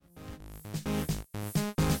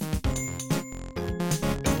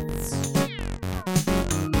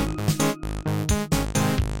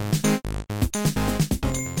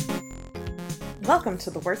Welcome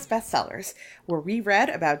to The Worst Bestsellers, where we read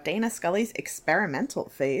about Dana Scully's experimental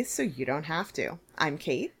phase so you don't have to. I'm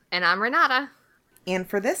Kate. And I'm Renata. And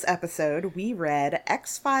for this episode, we read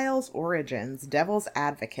X-Files Origins, Devil's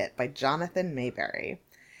Advocate by Jonathan Maberry.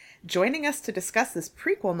 Joining us to discuss this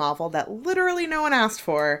prequel novel that literally no one asked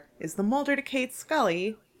for is the Mulder to Kate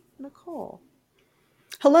Scully, Nicole.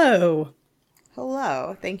 Hello.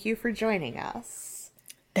 Hello. Thank you for joining us.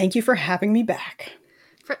 Thank you for having me back.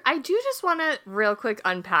 I do just want to real quick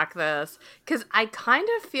unpack this, because I kind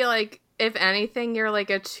of feel like, if anything, you're like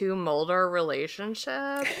a two Mulder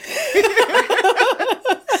relationship.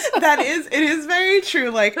 It is very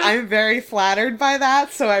true. Like, I'm very flattered by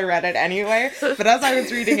that, so I read it anyway. But as I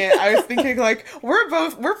was reading it, I was thinking, like,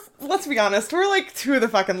 let's be honest, we're like two of the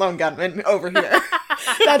fucking lone gunmen over here.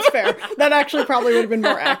 That's fair. That actually probably would have been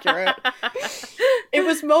more accurate. It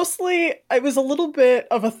was a little bit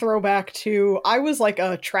of a throwback to, I was like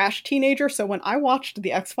a trash teenager, so when I watched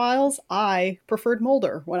The X-Files, I preferred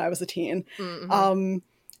Mulder when I was a teen. Mm-hmm.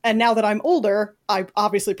 And now that I'm older, I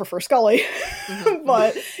obviously prefer Scully. Mm-hmm.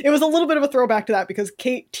 But it was a little bit of a throwback to that because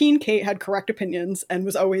teen Kate had correct opinions and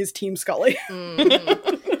was always Team Scully.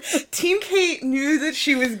 Mm-hmm. Teen Kate knew that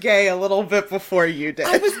she was gay a little bit before you did.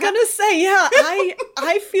 I was gonna say, yeah,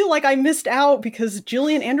 I feel like I missed out because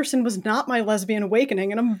Gillian Anderson was not my lesbian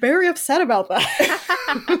awakening, and I'm very upset about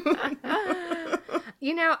that.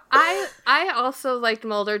 You know, I also liked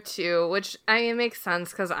Mulder too, which it makes sense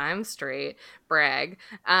because I'm straight. Brag.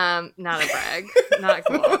 Not a brag. Not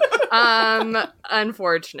cool.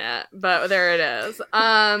 Unfortunate, but there it is.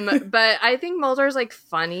 But I think Mulder's like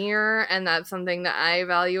funnier, and that's something that I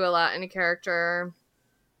value a lot in a character.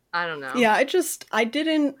 I don't know. Yeah,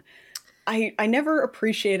 I never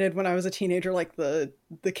appreciated when I was a teenager, like the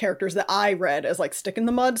characters that I read as like stick in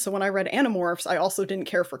the mud. So when I read Animorphs, I also didn't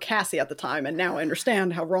care for Cassie at the time. And now I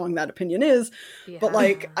understand how wrong that opinion is. Yeah. But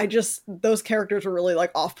like, those characters were really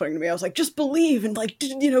like off-putting to me. I was like, just believe and like,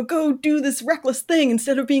 go do this reckless thing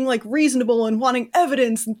instead of being like reasonable and wanting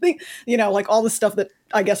evidence and like all the stuff that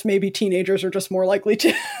I guess maybe teenagers are just more likely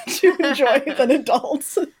to enjoy than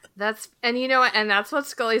adults. That's what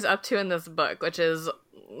Scully's up to in this book, which is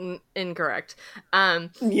incorrect.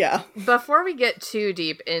 Yeah. Before we get too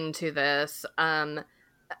deep into this,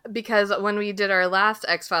 because when we did our last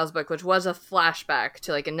X-Files book, which was a flashback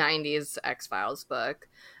to like a 90s X-Files book,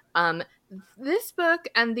 this book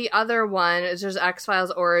and the other one is just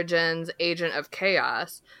X-Files Origins, Agent of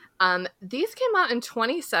Chaos. These came out in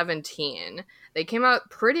 2017. They came out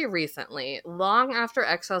pretty recently, long after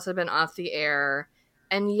X-Files had been off the air.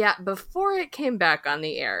 And yet, before it came back on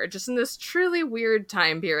the air, just in this truly weird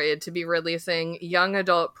time period to be releasing young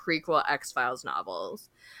adult prequel X-Files novels.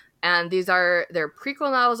 And they're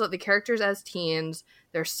prequel novels with the characters as teens.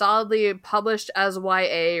 They're solidly published as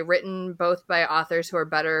YA, written both by authors who are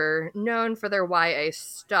better known for their YA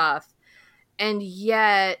stuff. And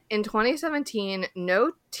yet, in 2017,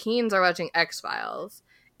 no teens are watching X-Files.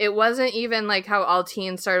 It wasn't even like how all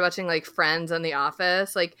teens started watching like Friends and The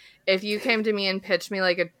Office. Like, if you came to me and pitched me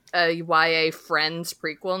like a YA Friends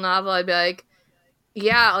prequel novel, I'd be like,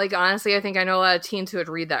 yeah, like honestly, I think I know a lot of teens who would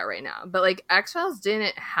read that right now. But like X-Files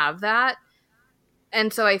didn't have that.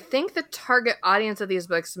 And so I think the target audience of these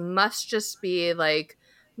books must just be like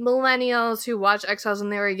millennials who watch X-Files when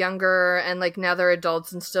they were younger and like now they're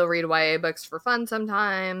adults and still read YA books for fun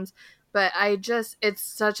sometimes. But it's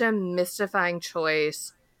such a mystifying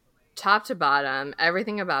choice. Top to bottom,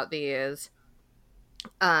 everything about these.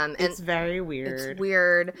 It's very weird. It's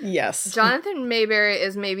weird. Yes. Jonathan Maberry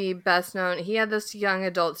is maybe best known. He had this young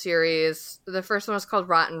adult series. The first one was called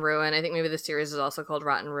Rotten Ruin. I think maybe the series is also called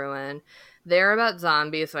Rotten Ruin. They're about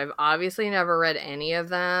zombies, so I've obviously never read any of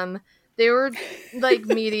them. They were like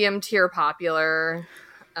medium tier popular.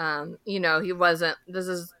 He wasn't. This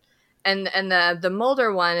is. And the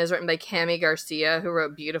Mulder one is written by Cami Garcia, who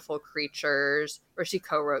wrote Beautiful Creatures, or she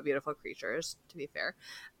co-wrote Beautiful Creatures, to be fair.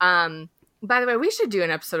 By the way, we should do an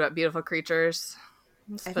episode about Beautiful Creatures.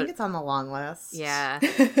 I think it's on the long list. Yeah.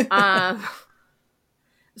 I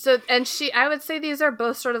would say these are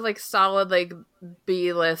both sort of like solid, like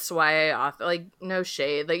B-list YA author, like no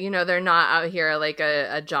shade. Like, they're not out here like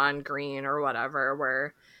a John Green or whatever,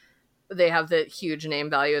 where they have the huge name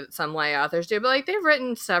value that some YA authors do, but like they've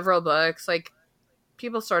written several books, like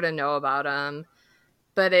people sort of know about them,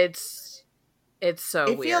 but it's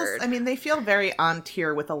so weird. They feel very on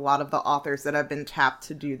tier with a lot of the authors that have been tapped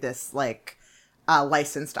to do this like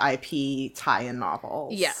licensed IP tie-in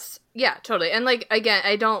novels. Yes. Yeah, totally. And like again,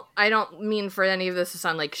 I don't mean for any of this to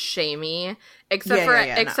sound like shamey,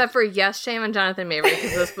 except for yes, shame on Jonathan Mabry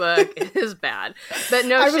because this book is bad. But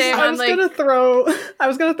no shame on like I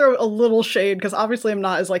was gonna throw a little shade because obviously I'm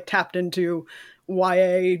not as like tapped into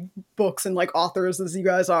YA books and like authors as you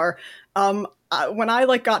guys are. When I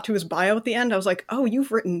like got to his bio at the end, I was like, "Oh,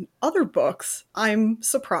 you've written other books. I'm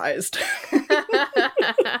surprised."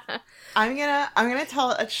 I'm gonna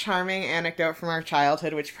tell a charming anecdote from our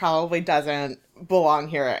childhood, which probably doesn't belong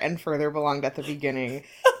here and further belonged at the beginning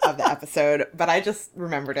of the episode, but I just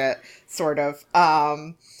remembered it, sort of.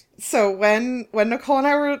 So when Nicole and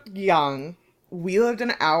I were young, we lived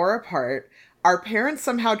an hour apart. Our parents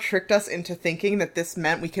somehow tricked us into thinking that this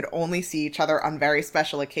meant we could only see each other on very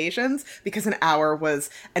special occasions because an hour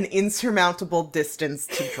was an insurmountable distance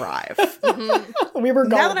to drive. We were gullible.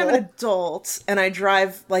 Now that I'm an adult and I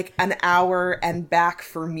drive like an hour and back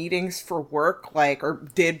for meetings for work, like, or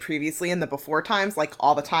did previously in the before times, like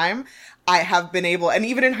all the time, I have been able, and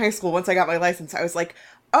even in high school, once I got my license, I was like,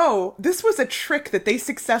 oh, this was a trick that they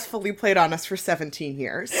successfully played on us for 17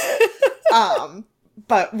 years.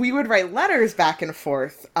 But we would write letters back and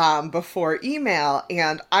forth before email.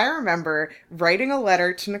 And I remember writing a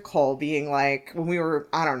letter to Nicole being like, when we were,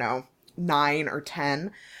 I don't know, 9 or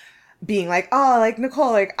 10, being like, oh, like,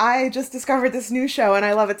 Nicole, like, I just discovered this new show and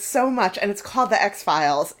I love it so much. And it's called The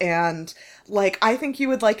X-Files. And, like, I think you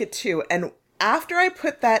would like it too. And after I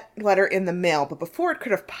put that letter in the mail, but before it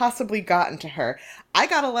could have possibly gotten to her, I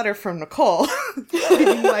got a letter from Nicole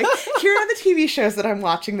being like, here are the TV shows that I'm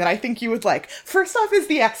watching that I think you would like. First off is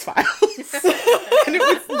The X-Files. And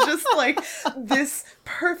it was just like this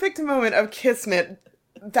perfect moment of kismet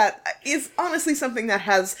that is honestly something that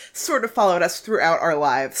has sort of followed us throughout our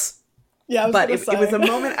lives. Yeah, but it was a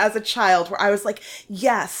moment as a child where I was like,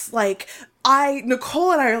 yes, like,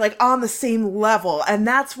 Nicole and I are, like, on the same level, and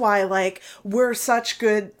that's why, like, we're such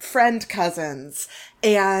good friend cousins,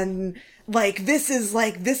 and, like, this is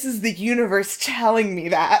the universe telling me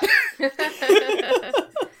that.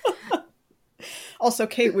 Also,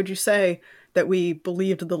 Kate, would you say that we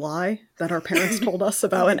believed the lie that our parents told us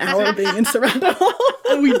about an hour being insurmountable?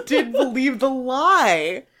 We did believe the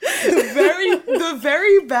lie. The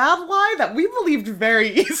very bad lie that we believed very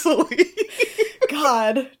easily.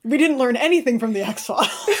 God, we didn't learn anything from the X-Files.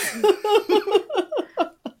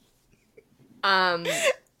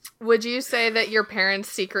 Would you say that your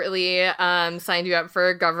parents secretly signed you up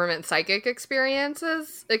for government psychic experiments,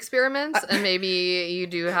 and maybe you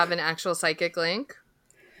do have an actual psychic link?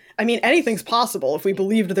 I mean, anything's possible if we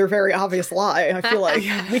believed their very obvious lie. I feel like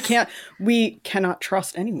we cannot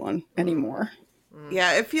trust anyone anymore.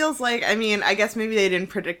 Yeah, it feels like, I mean, I guess maybe they didn't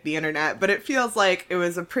predict the internet, but it feels like it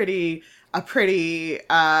was a pretty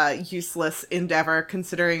useless endeavor,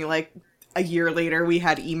 considering, like, a year later we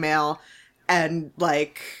had email and,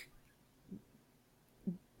 like,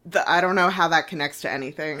 I don't know how that connects to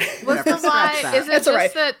anything. What's the lie? Is it it's just all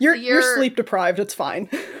right. that you're sleep deprived? It's fine.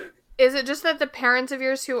 Is it just that the parents of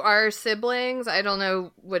yours who are siblings, I don't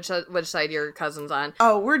know which side your cousin's on.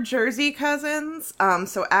 Oh, we're Jersey cousins.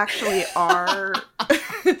 So actually our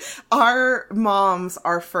moms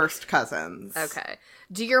are first cousins. Okay.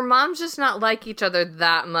 Do your moms just not like each other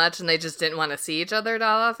that much and they just didn't want to see each other that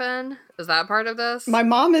often? Is that part of this? My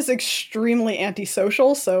mom is extremely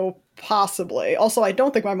antisocial, so possibly. Also, I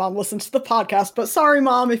don't think my mom listens to the podcast, but sorry,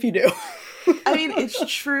 Mom, if you do. I mean, it's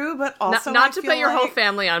true, but also not to put your whole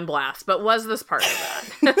family on blast, but was this part of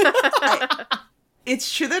that?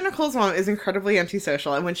 It's true that Nicole's mom is incredibly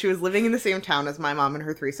antisocial, and when she was living in the same town as my mom and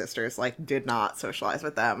her 3 sisters, like, did not socialize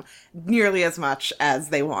with them nearly as much as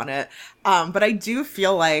they wanted. But I do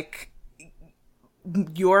feel like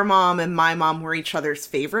your mom and my mom were each other's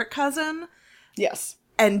favorite cousin. Yes.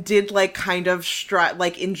 And did, like, kind of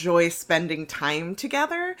enjoy spending time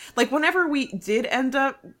together. Like, whenever we did end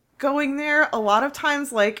up going there, a lot of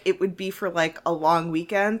times, like, it would be for, like, a long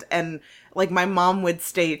weekend, and, like, my mom would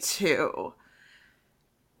stay too.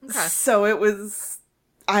 Okay. So it was,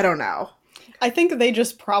 I don't know. I think they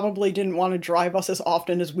just probably didn't want to drive us as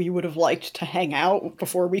often as we would have liked to hang out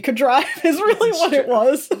before we could drive, is really what it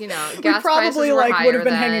was. You know, gas prices were higher would have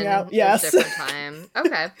been hanging out. Yes. Different time.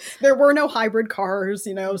 Okay. There were no hybrid cars,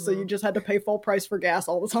 you know, so you just had to pay full price for gas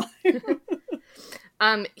all the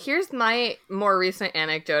time. Here's my more recent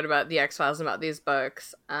anecdote about the X-Files and about these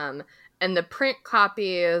books. And the print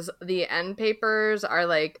copies, the end papers are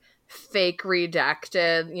like fake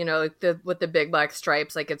redacted, you know, like with the big black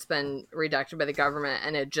stripes, like it's been redacted by the government,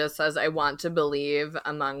 and it just says "I want to believe"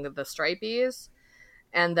 among the stripies.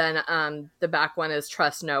 And then the back one is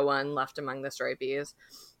 "Trust no one" left among the stripies.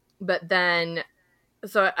 But then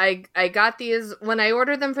So I got these when I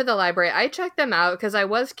ordered them for the library. I checked them out because I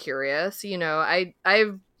was curious. You know, I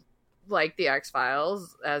like the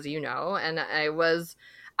X-Files, as you know, and I was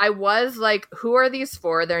like, who are these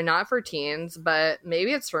for? They're not for teens, but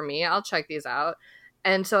maybe it's for me. I'll check these out.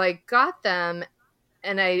 And so I got them,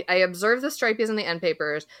 and I observed the stripies and the end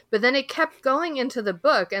papers, but then it kept going into the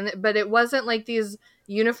book, but it wasn't like these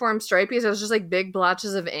uniform stripies. It was just like big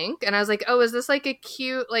blotches of ink, and I was like, oh, is this like a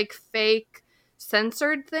cute like fake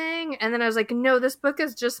censored thing? And then I was like, no, this book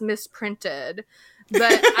is just misprinted.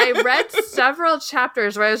 But I read several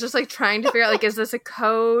chapters where I was just like trying to figure out, like, is this a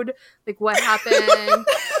code? Like, what happened?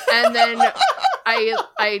 And then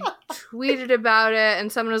I tweeted about it, and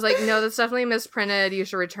someone was like, no, that's definitely misprinted. You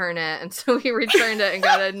should return it. And so we returned it and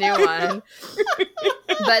got a new one.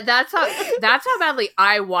 But that's how badly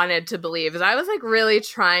I wanted to believe, is I was like really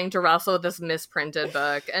trying to wrestle with this misprinted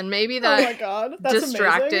book, and maybe that oh my God, that's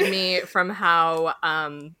distracted amazing. me from how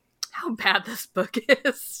bad this book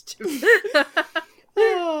is.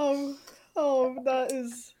 That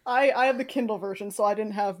is... I have the Kindle version, so I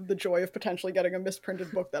didn't have the joy of potentially getting a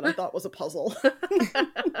misprinted book that I thought was a puzzle.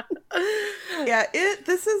 Yeah,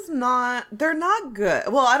 they're not good.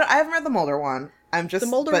 Well, I haven't read the Mulder one. The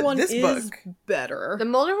Mulder one is book, better. The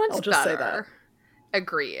Mulder one's I'll just better. say that.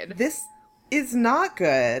 Agreed. This is not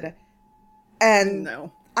good. And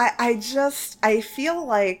no. I feel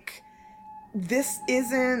like this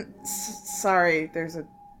isn't... Sorry, there's a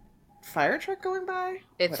fire truck going by?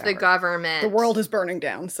 It's Whatever. the government. The world is burning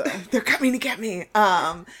down, so... They're coming to get me.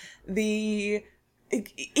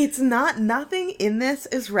 It's not... Nothing in this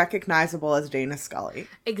is recognizable as Dana Scully.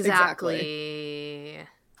 Exactly.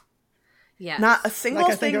 Yes. Not a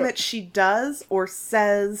single thing that she does or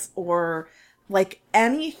says or... like,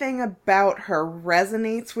 anything about her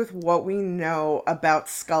resonates with what we know about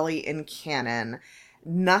Scully in canon.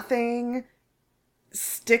 Nothing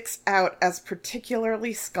sticks out as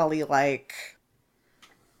particularly Scully-like.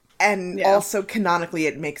 And also, canonically,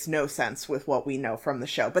 it makes no sense with what we know from the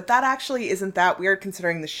show. But that actually isn't that weird,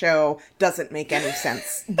 considering the show doesn't make any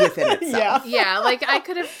sense within itself. Yeah, like, I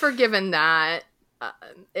could have forgiven that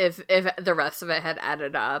if the rest of it had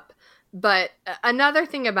added up. But another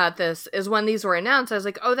thing about this is when these were announced, I was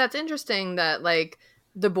like, oh, that's interesting that, like,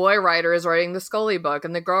 the boy writer is writing the Scully book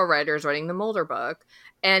and the girl writer is writing the Mulder book.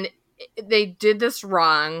 And they did this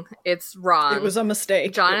wrong. It's wrong. It was a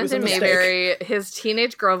mistake. Jonathan Mayberry, his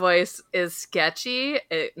teenage girl voice is sketchy.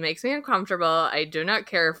 It makes me uncomfortable. I do not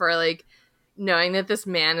care for, like, knowing that this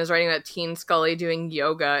man is writing about teen Scully doing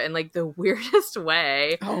yoga in, like, the weirdest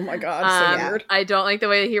way. Oh my God, so weird. I don't like the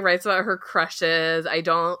way he writes about her crushes. I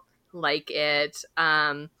don't like it.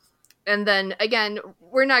 And then, again,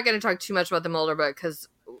 we're not going to talk too much about the Mulder book because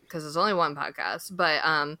there's only one podcast. But,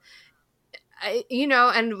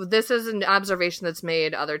 and this is an observation that's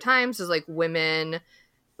made other times, is like women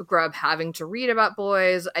grow up having to read about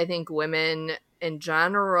boys. I think women in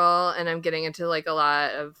general, and I'm getting into like a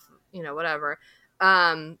lot of, whatever,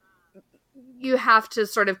 you have to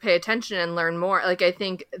sort of pay attention and learn more. Like, I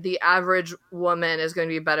think the average woman is going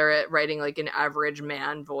to be better at writing like an average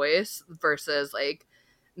man voice versus like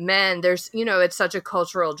men. There's, it's such a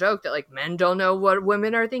cultural joke that like men don't know what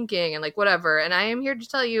women are thinking and like whatever. And I am here to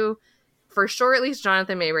tell you, for sure, at least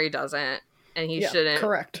Jonathan Mayberry doesn't, and he shouldn't.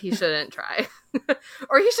 Correct. He shouldn't try,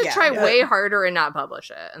 or he should try way harder and not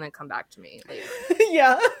publish it, and then come back to me later.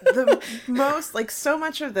 The most, like, so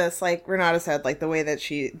much of this, like Renata said, like the way that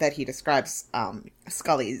he describes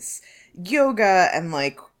Scully's yoga and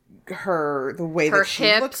like the way her that she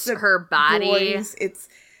hips, looks at her body. Boys, it's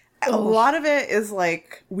a lot of it is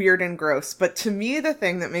like weird and gross, but to me the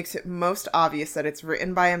thing that makes it most obvious that it's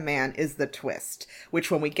written by a man is the twist,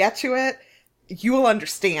 which when we get to it, you will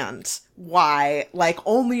understand why, like,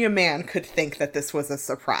 only a man could think that this was a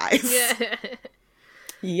surprise. Yeah.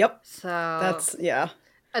 Yep. So that's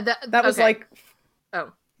that was okay. like,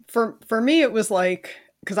 oh, for me it was like,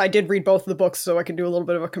 because I did read both of the books, so I could do a little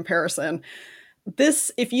bit of a comparison.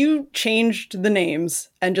 This, if you changed the names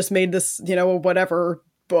and just made this, whatever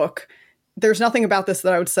book, there's nothing about this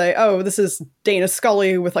that I would say, oh, this is Dana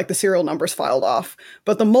Scully with like the serial numbers filed off.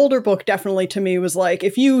 But the Mulder book definitely to me was like,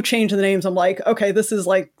 if you change the names, I'm like, okay, this is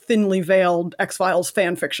like thinly veiled X-Files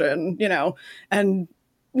fan fiction, and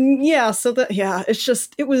so it's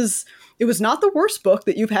just, it was not the worst book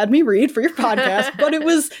that you've had me read for your podcast, but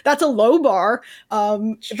that's a low bar.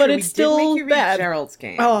 But it's still did make you read bad. Gerald's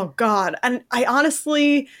Game. Oh God. And I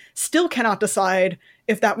honestly still cannot decide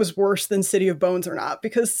if that was worse than City of Bones or not,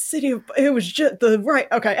 because it was just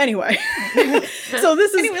anyway. So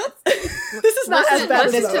this is not as bad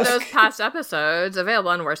as listen to those past episodes available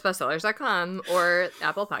on worstbestsellers.com or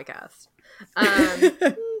Apple Podcasts.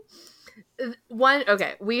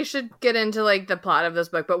 Okay, we should get into like the plot of this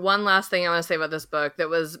book, but one last thing I want to say about this book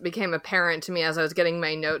that became apparent to me as I was getting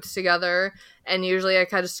my notes together, and usually I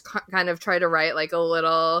kind of try to write like a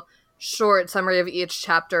little short summary of each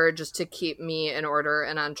chapter just to keep me in order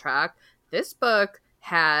and on track. This book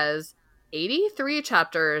has 83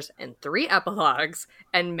 chapters and 3 epilogues,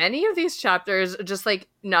 and many of these chapters just like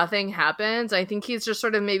nothing happens. I think he's just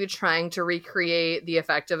sort of maybe trying to recreate the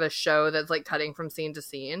effect of a show that's like cutting from scene to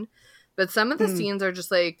scene. But some of the scenes are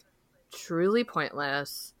just like truly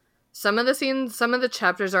pointless. Some of the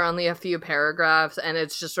chapters are only a few paragraphs, and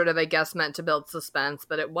it's just sort of, I guess, meant to build suspense,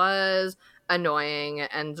 but it was annoying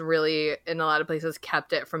and really, in a lot of places,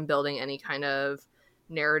 kept it from building any kind of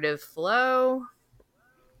narrative flow.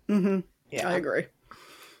 Mm-hmm. Yeah, I agree.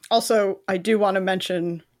 Also, I do want to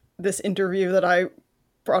mention this interview that I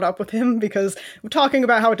brought up with him, because we're talking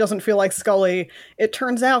about how it doesn't feel like Scully. It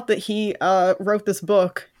turns out that he wrote this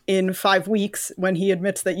book in 5 weeks, when he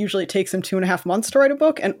admits that usually it takes him 2.5 months to write a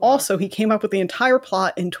book. And also he came up with the entire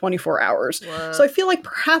plot in 24 hours. What? So I feel like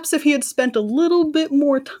perhaps if he had spent a little bit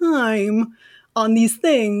more time on these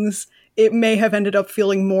things, it may have ended up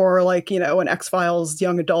feeling more like, you know, an X-Files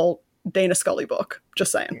young adult Dana Scully book.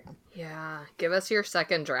 Just saying. Yeah. Give us your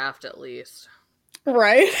second draft at least.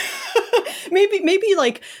 Right? maybe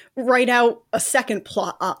like write out a second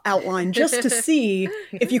plot outline just to see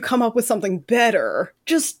if you come up with something better.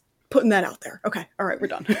 Just putting that out there. Okay. All right. We're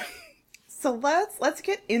done. So let's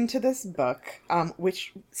get into this book,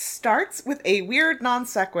 which starts with a weird non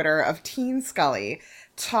sequitur of teen Scully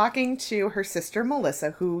talking to her sister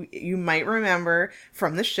Melissa, who you might remember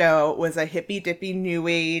from the show was a hippy dippy new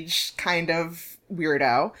age kind of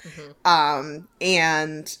weirdo. Mm-hmm.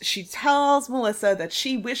 And she tells Melissa that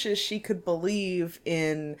she wishes she could believe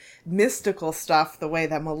in mystical stuff the way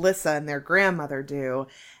that Melissa and their grandmother do.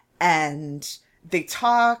 And they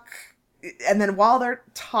talk, and then while they're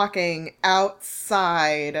talking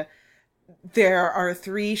outside, there are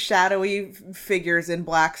 3 shadowy figures in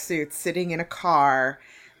black suits sitting in a car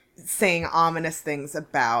saying ominous things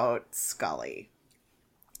about Scully.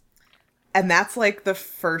 And that's like the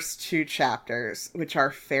first 2 chapters, which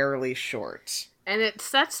are fairly short. And it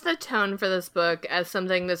sets the tone for this book as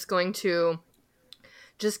something that's going to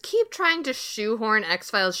just keep trying to shoehorn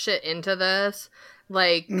X-Files shit into this.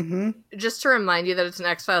 Like, just to remind you that it's an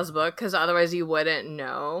X-Files book, because otherwise you wouldn't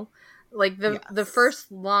know. Like, the first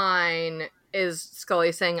line is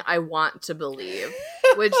Scully saying, "I want to believe."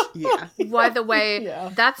 Which, by the way,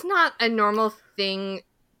 that's not a normal thing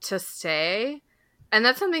to say. And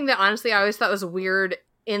that's something that, honestly, I always thought was weird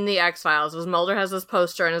in the X-Files, was Mulder has this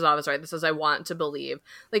poster in his office, right, that says, "I want to believe."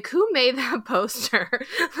 Like, who made that poster?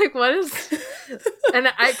 Like, what is... And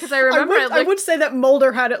because I remember... I would say that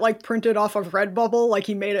Mulder had it, like, printed off of Redbubble, like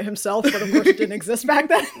he made it himself, but of course it didn't exist back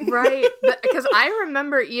then. Right. Because I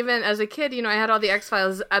remember even as a kid, you know, I had all the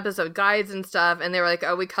X-Files episode guides and stuff, and they were like,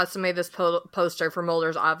 oh, we custom made this poster for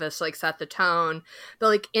Mulder's office to, like, set the tone. But,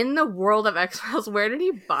 like, in the world of X-Files, where did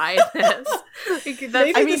he buy this? Like,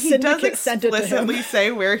 I mean, he does explicitly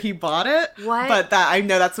say where he bought it. What? But that, I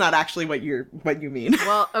know that's not actually what you mean.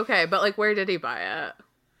 Well, okay, but like, where did he buy it?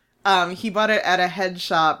 He bought it at a head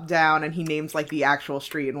shop down, and he names like the actual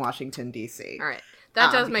street in Washington D.C. All right,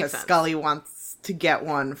 that does make sense. Scully wants to get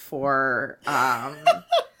one for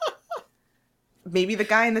maybe the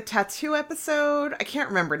guy in the tattoo episode. I can't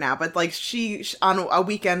remember now, but like she on a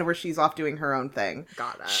weekend where she's off doing her own thing.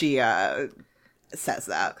 Got it. She says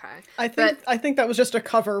that. Okay. I think that was just a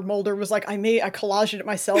cover. Mulder was like, I collaged it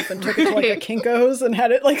myself and took it to like a Kinko's and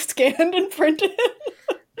had it like scanned and printed.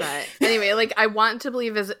 But anyway, like, I want to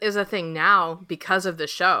believe is a thing now because of the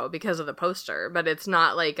show, because of the poster, but it's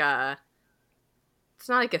not like a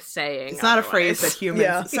saying. It's not a phrase that humans.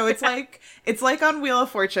 Yeah. So it's like on Wheel of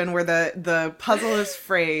Fortune where the puzzle is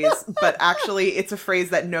phrase, but actually it's a phrase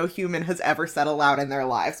that no human has ever said aloud in their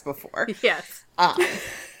lives before. Yes.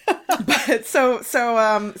 But so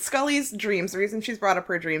Scully's dreams, the reason she's brought up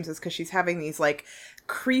her dreams is because she's having these like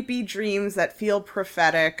creepy dreams that feel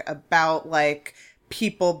prophetic about like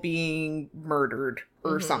people being murdered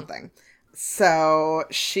or something. So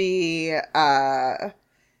she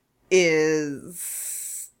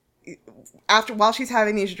is while she's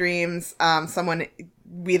having these dreams,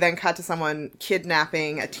 we then cut to someone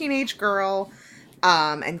kidnapping a teenage girl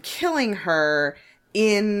and killing her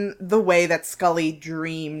in the way that Scully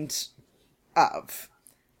dreamed of.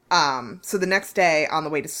 So the next day on the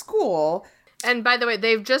way to school... And by the way,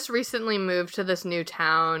 they've just recently moved to this new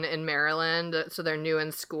town in Maryland, so they're new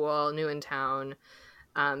in school, new in town.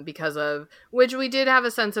 because of which we did have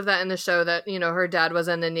a sense of that in the show that, you know, her dad was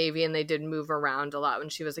in the Navy and they did move around a lot when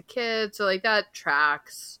she was a kid. So like that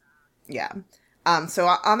tracks. Yeah. So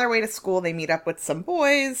on their way to school, they meet up with some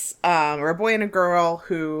boys, or a boy and a girl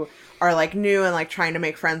who are like new and like trying to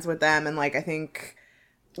make friends with them. And like, I think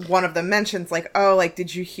one of them mentions like, oh, like,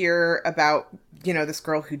 did you hear about, you know, this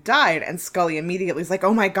girl who died? And Scully immediately is like,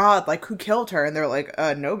 oh my God, like who killed her? And they're like,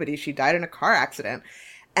 nobody, she died in a car accident.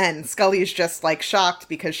 And Scully is just, like, shocked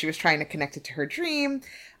because she was trying to connect it to her dream.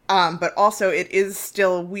 But also, it is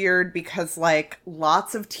still weird because, like,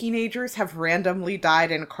 lots of teenagers have randomly died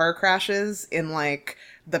in car crashes in, like,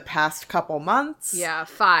 the past couple months. Yeah,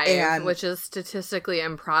 5, which is statistically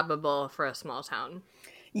improbable for a small town.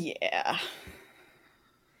 Yeah.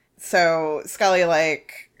 So, Scully,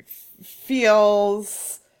 like,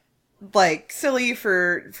 feels like silly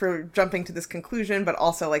for jumping to this conclusion, but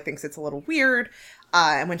also like thinks it's a little weird.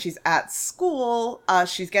 And when she's at school,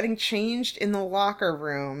 she's getting changed in the locker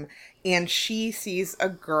room, and she sees a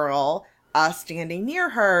girl standing near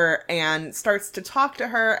her and starts to talk to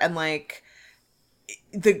her, and like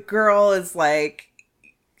the girl is like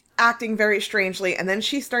acting very strangely, and then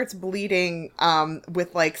she starts bleeding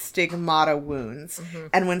with like stigmata wounds. Mm-hmm.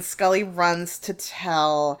 And when Scully runs to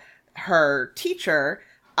tell her teacher,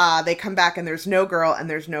 they come back and there's no girl and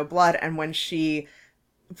there's no blood. And when she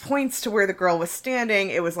points to where the girl was standing,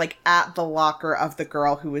 it was like at the locker of the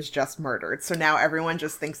girl who was just murdered. So now everyone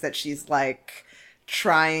just thinks that she's like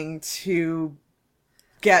trying to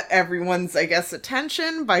get everyone's, I guess,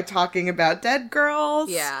 attention by talking about dead girls.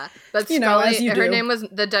 Yeah, but you Scully, know, as you her do. name was,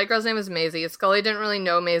 the dead girl's name was Maisie. Scully didn't really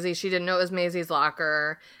know Maisie. She didn't know it was Maisie's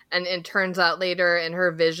locker. And it turns out later in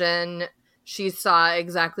her vision, she saw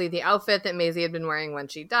exactly the outfit that Maisie had been wearing when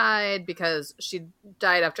she died, because she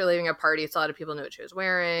died after leaving a party, so a lot of people knew what she was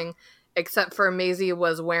wearing, except for Maisie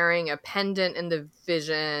was wearing a pendant in the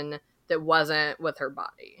vision that wasn't with her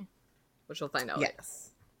body, which we'll find out later. Yes.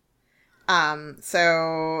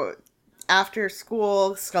 So after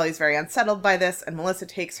school, Scully's very unsettled by this, and Melissa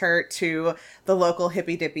takes her to the local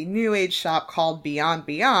hippy-dippy new age shop called Beyond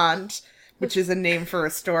Beyond, which is a name for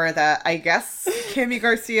a store that I guess Cami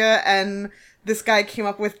Garcia and this guy came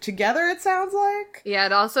up with together, it sounds like. Yeah,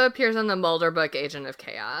 it also appears in the Mulder book, Agent of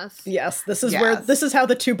Chaos. Yes, this is how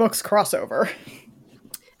the two books cross over.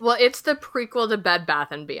 Well, it's the prequel to Bed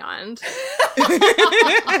Bath & Beyond.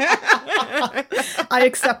 I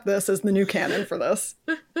accept this as the new canon for this.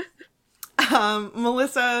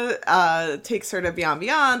 Melissa takes her to Beyond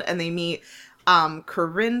Beyond, and they meet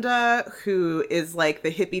Corinda, who is like the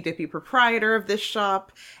hippy-dippy proprietor of this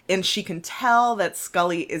shop, and she can tell that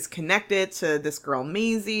Scully is connected to this girl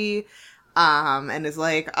Maisie, and is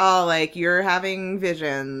like, oh, like, you're having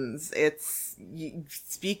visions. You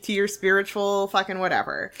speak to your spiritual fucking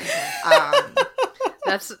whatever.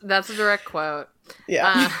 That's a direct quote.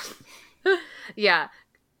 Yeah. Yeah.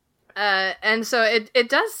 And so it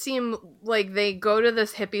does seem like they go to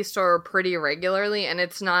this hippie store pretty regularly, and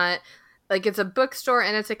it's not like, it's a bookstore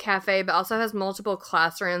and it's a cafe, but also has multiple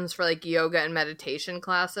classrooms for like yoga and meditation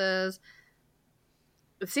classes.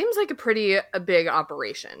 It seems like a big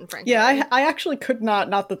operation, frankly. Yeah, I actually could not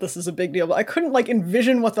that this is a big deal, but I couldn't like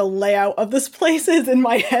envision what the layout of this place is in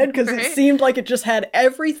my head, because it seemed like it just had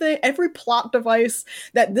everything, every plot device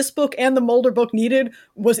that this book and the Mulder book needed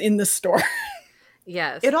was in this store.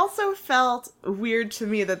 Yes. It also felt weird to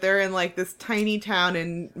me that they're in like this tiny town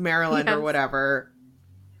in Maryland or whatever.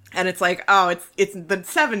 And it's like, oh, it's the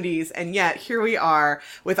 70s, and yet here we are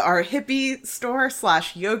with our hippie store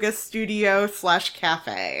 / yoga studio /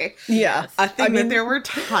 cafe. Yeah. A thing that there were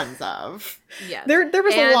tons of. Yes. There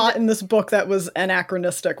was a lot in this book that was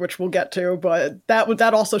anachronistic, which we'll get to, but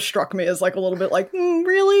that also struck me as like a little bit like,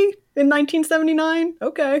 really? In 1979?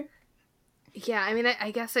 Okay. Yeah, I mean,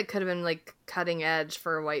 I guess it could have been, like, cutting edge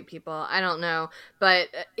for white people. I don't know. But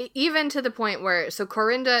even to the point where... So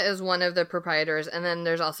Corinda is one of the proprietors, and then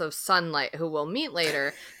there's also Sunlight, who we'll meet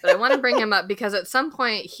later. But I want to bring him up because at some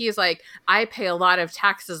point he's like, I pay a lot of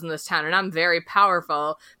taxes in this town, and I'm very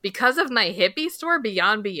powerful because of my hippie store,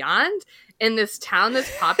 Beyond Beyond, in this town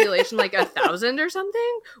that's population, like, 1,000 or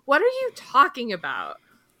something? What are you talking about?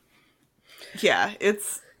 Yeah,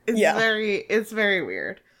 it's very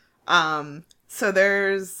weird. So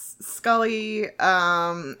there's Scully,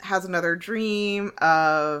 has another dream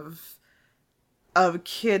of a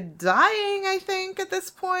kid dying, I think, at this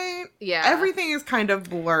point. Yeah. Everything is kind of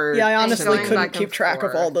blurred. Yeah, I honestly couldn't keep track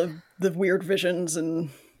forth. of all the weird visions and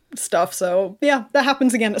stuff, so yeah, that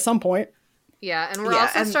happens again at some point. Yeah, and we're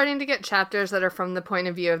also starting to get chapters that are from the point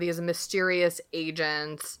of view of these mysterious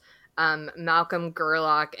agents, Malcolm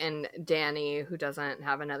Gerlach and Danny, who doesn't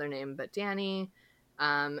have another name but Danny.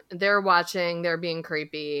 They're watching, they're being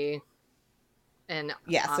creepy and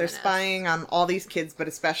yes, ominous. They're spying on all these kids, but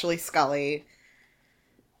especially Scully.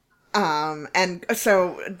 And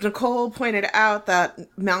so Nicole pointed out that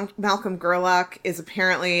Malcolm Gerlach is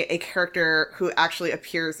apparently a character who actually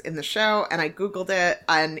appears in the show, and I googled it,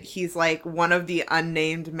 and he's like one of the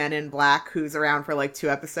unnamed men in black who's around for like 2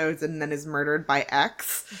 episodes and then is murdered by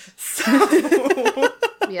X. So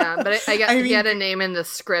yeah, but I get a name in the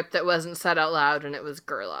script that wasn't said out loud, and it was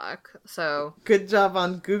Gerlach. So good job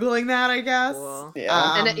on googling that, I guess. Cool.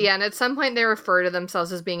 Yeah, and at some point they refer to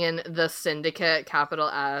themselves as being in the Syndicate, capital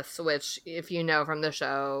S, which if you know from the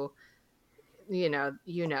show, you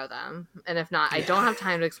know them, and if not, I don't have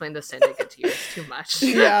time to explain the Syndicate to you. It's too much.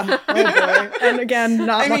 Yeah, oh boy. And again,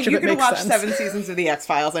 not much of it makes sense. You can watch 7 seasons of the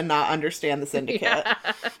X-Files and not understand the Syndicate. Yeah.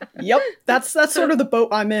 Yep, that's sort of the boat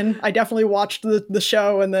I'm in. I definitely watched the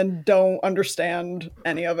show and then don't understand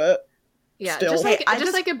any of it. Yeah, still.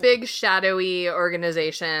 just like a big shadowy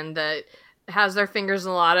organization that has their fingers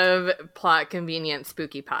in a lot of plot convenient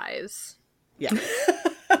spooky pies. Yeah.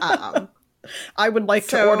 I would like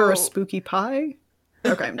to order a spooky pie.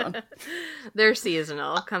 Okay, I'm done. They're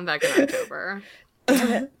seasonal. Come back in October.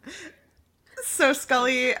 So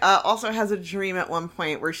Scully also has a dream at one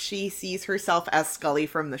point where she sees herself as Scully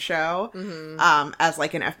from the show, as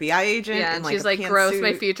like an FBI agent. Yeah, and she's like, gross,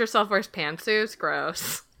 my future self wears pantsuits.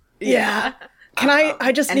 Gross. Yeah. Can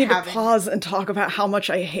I just need to pause and talk about how much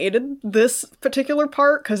I hated this particular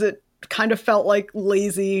part, because it kind of felt like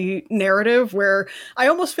lazy narrative where I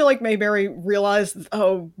almost feel like Mayberry realized,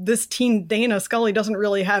 oh, this teen Dana Scully doesn't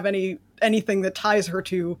really have anything that ties her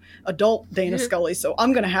to adult Dana Scully, so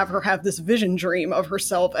I'm gonna have her have this vision dream of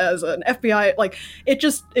herself as an FBI, like, I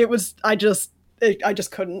just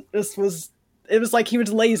couldn't. It was like he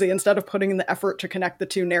was lazy. Instead of putting in the effort to connect the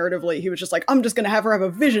two narratively, he was just like, I'm just gonna have her have a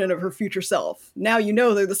vision of her future self. Now you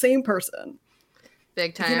know they're the same person.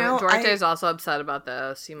 Big time. Duarte's also upset about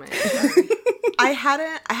this. You might. I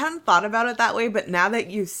hadn't thought about it that way, but now that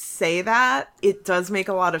you say that, it does make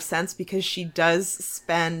a lot of sense, because she does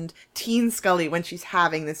spend teen Scully, when she's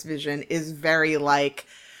having this vision, is very like,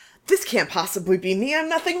 this can't possibly be me. I'm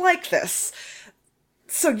nothing like this.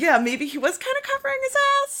 So yeah, maybe he was kind of covering his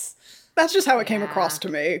ass. That's just how it came across to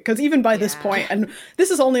me, because even by this point, and this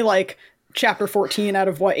is only like chapter 14 out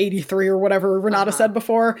of 83 or whatever Renata said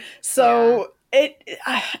before, so it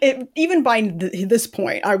even by this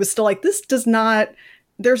point, I was still like,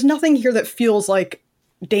 there's nothing here that feels like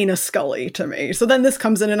Dana Scully to me. So then this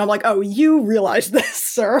comes in and I'm like, oh, you realize this,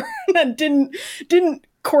 sir, and didn't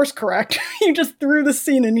course correct. You just threw the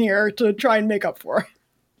scene in here to try and make up for it.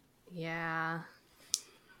 Yeah.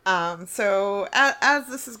 So as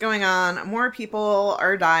this is going on, more people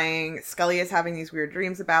are dying. Scully is having these weird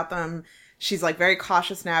dreams about them. She's like very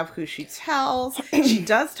cautious now of who she tells. She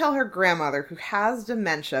does tell her grandmother, who has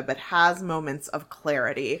dementia but has moments of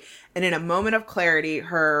clarity. And in a moment of clarity,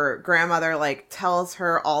 her grandmother like tells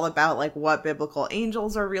her all about like what biblical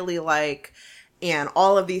angels are really like, and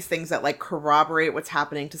all of these things that like corroborate what's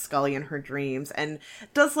happening to Scully in her dreams, and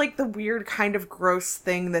does like the weird kind of gross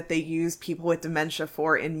thing that they use people with dementia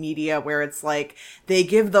for in media, where it's like they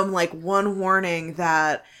give them like one warning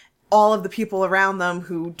that all of the people around them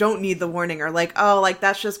who don't need the warning are like, oh, like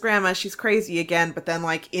that's just grandma, she's crazy again. But then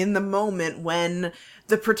like in the moment when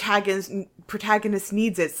the protagonist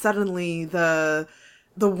needs it, suddenly the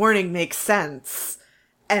warning makes sense.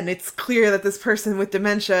 And it's clear that this person with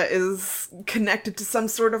dementia is connected to some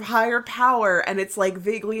sort of higher power, and it's like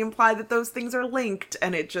vaguely implied that those things are linked,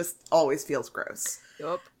 and it just always feels gross.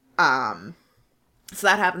 Yep. So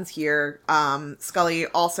that happens here. Scully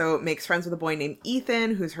also makes friends with a boy named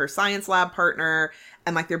Ethan, who's her science lab partner,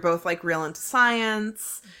 and like they're both like real into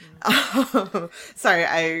science.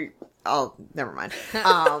 Sorry, never mind.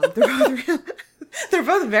 They're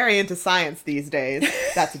both very into science these days.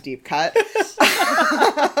 That's a deep cut.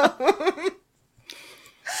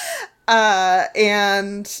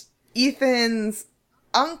 And Ethan's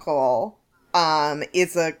uncle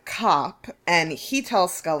is a cop, and he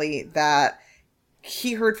tells Scully that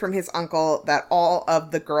he heard from his uncle that all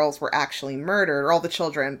of the girls were actually murdered, or all the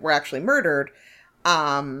children were actually murdered,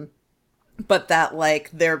 but that,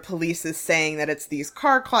 like, their police is saying that it's these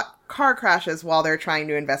car crashes while they're trying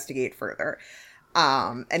to investigate further.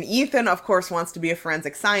 And Ethan, of course, wants to be a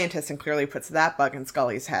forensic scientist and clearly puts that bug in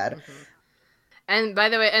Scully's head. Mm-hmm. And by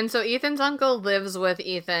the way, so Ethan's uncle lives with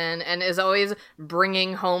Ethan and is always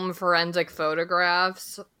bringing home forensic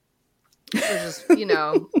photographs, which is,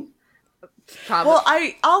 probably.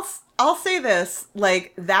 Well, I'll say this,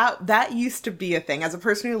 like, that used to be a thing. As a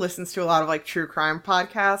person who listens to a lot of, like, true crime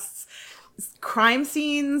podcasts, crime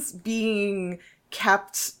scenes being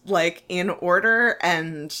kept, like, in order,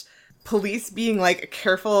 and police being, like,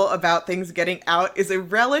 careful about things getting out is a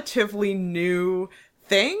relatively new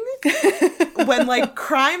thing. When, like,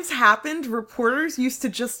 crimes happened, reporters used to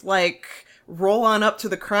just, like, roll on up to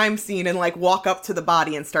the crime scene and, like, walk up to the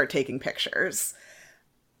body and start taking pictures.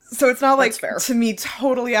 So it's not, like, to me,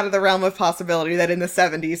 totally out of the realm of possibility that in the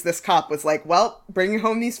 70s this cop was like, well, bring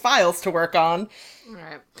home these files to work on. All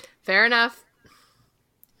right. Fair enough.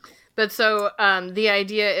 But so the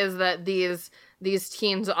idea is that these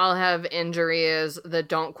teens all have injuries that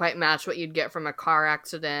don't quite match what you'd get from a car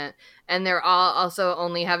accident. And they're all also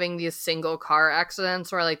only having these single car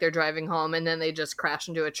accidents where, like, they're driving home and then they just crash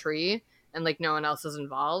into a tree and, like, no one else is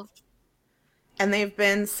involved. And they've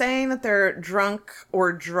been saying that they're drunk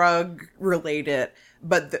or drug related,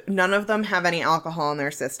 but none of them have any alcohol in their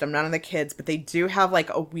system. None of the kids, but they do have, like,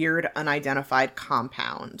 a weird unidentified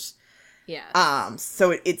compound. Yeah.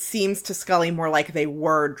 So it seems to Scully more like they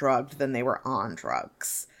were drugged than they were on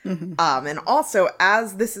drugs. Mm-hmm. And also,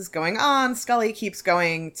 as this is going on, Scully keeps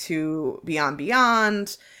going to Beyond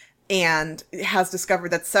Beyond and has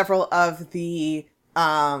discovered that several of the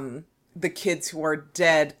kids who are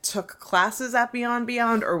dead took classes at Beyond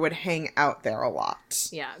Beyond or would hang out there a lot.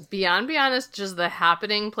 Yeah, Beyond Beyond is just the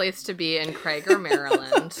happening place to be in Craigor,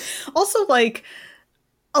 Maryland. Also, like,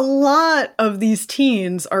 a lot of these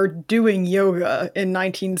teens are doing yoga in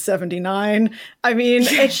 1979. I mean,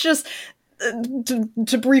 it's just...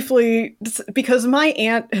 To briefly, because my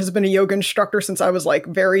aunt has been a yoga instructor since I was, like,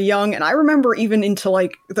 very young, and I remember even into,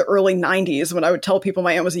 like, the early 90s when I would tell people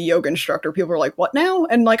my aunt was a yoga instructor, people were like, what now?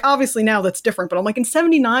 And, like, obviously now that's different, but I'm like, in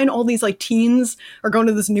 79, all these, like, teens are going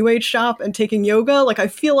to this new age shop and taking yoga. Like, I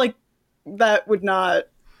feel like that would not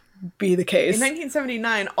be the case. In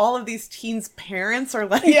 1979, all of these teens' parents are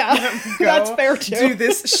like, yeah, that's fair too. Do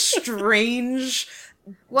this strange...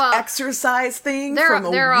 exercise thing from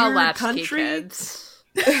a they're all weird country. Kids.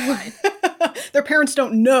 Their parents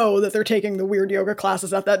don't know that they're taking the weird yoga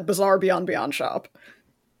classes at that bizarre Beyond Beyond shop.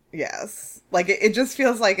 Yes. Like, it just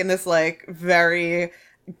feels like in this, like, very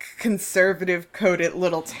conservative coded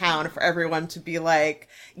little town for everyone to be like,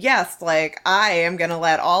 yes, like, I'm gonna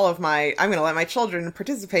let my children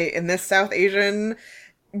participate in this South Asian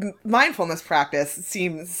mindfulness practice. It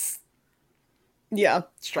seems... Yeah.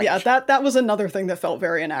 Strange. Yeah, that was another thing that felt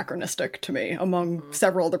very anachronistic to me, among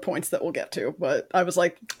several other points that we'll get to. But I was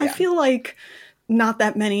like, I feel like not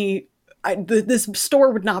that many... this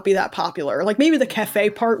store would not be that popular. Like, maybe the cafe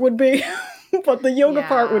part would be, but the yoga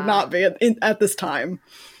part would not be at this time.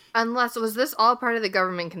 Unless, was this all part of the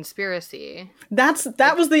government conspiracy? That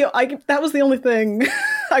was the only thing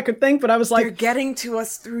I could think, but I was like... They're getting to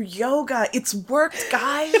us through yoga. It's worked,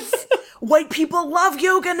 guys! White people love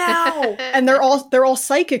yoga now! And they're all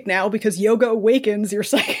psychic now because yoga awakens your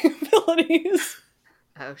psychic abilities.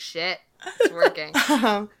 Oh shit. It's working.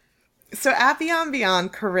 So at Beyond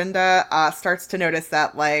Beyond, Corinda starts to notice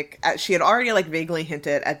that, like, she had already, like, vaguely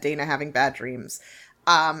hinted at Dana having bad dreams.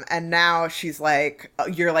 And now she's like,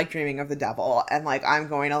 you're, like, dreaming of the devil. And, like, I'm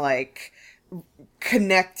going to, like,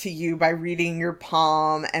 connect to you by reading your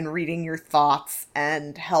palm and reading your thoughts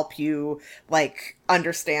and help you, like,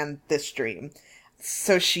 understand this dream.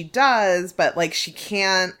 So she does, but, like, she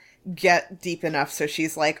can't get deep enough. So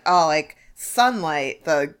she's like, oh, like, Sunlight,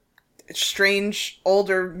 the strange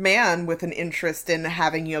older man with an interest in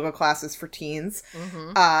having yoga classes for teens.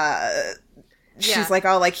 Mm-hmm. She's like,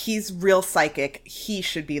 oh, like, he's real psychic. He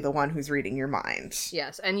should be the one who's reading your mind.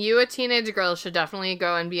 Yes, and you, a teenage girl, should definitely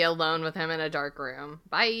go and be alone with him in a dark room.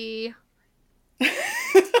 Bye.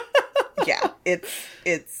 Yeah,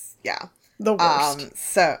 it's yeah. The worst.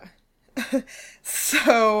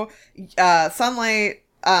 So Sunlight,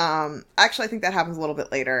 actually, I think that happens a little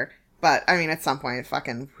bit later. But, I mean, at some point,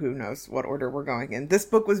 fucking who knows what order we're going in. This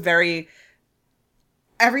book was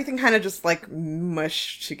everything kind of just, like,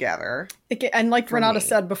 mushed together. And like Renata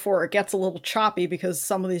said before, it gets a little choppy because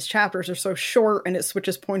some of these chapters are so short and it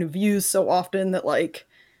switches point of views so often that, like,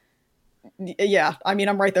 yeah, I mean,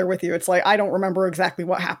 I'm right there with you. It's like, I don't remember exactly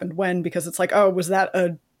what happened when, because it's like, oh, was that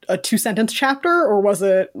a 2-sentence chapter or was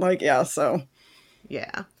it, like, yeah, so.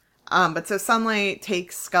 Yeah. But so Sunlight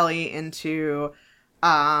takes Scully into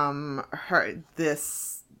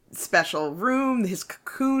this special room, his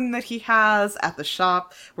cocoon that he has at the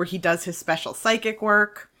shop where he does his special psychic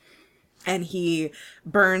work, and he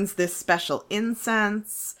burns this special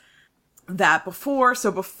incense that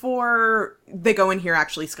before they go in here,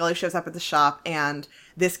 actually, Scully shows up at the shop, and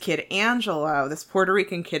this kid Angelo, this Puerto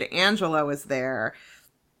Rican kid Angelo, is there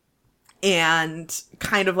and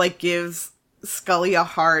kind of, like, gives Scully a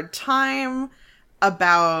hard time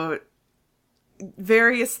about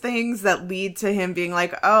various things that lead to him being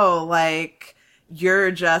like, oh, like,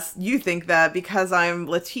 you think that because I'm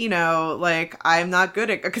Latino, like, I'm not good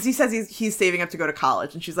at, because he says he's saving up to go to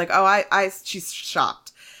college, and she's like, oh, she's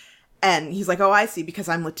shocked. And he's like, oh, I see, because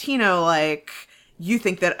I'm Latino, like, you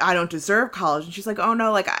think that I don't deserve college. And she's like, oh,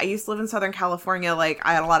 no, like, I used to live in Southern California, like,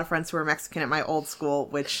 I had a lot of friends who were Mexican at my old school,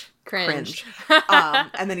 which... Cringe.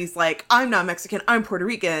 And then he's like, I'm not Mexican, I'm Puerto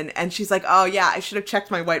Rican. And she's like, oh yeah, I should have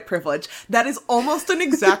checked my white privilege. That is almost an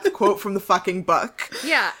exact quote from the fucking book.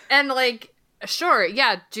 Yeah, and like, sure,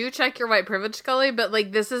 yeah, do check your white privilege, Scully, but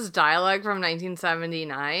like, this is dialogue from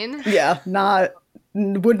 1979. Yeah,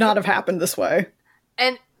 would not have happened this way.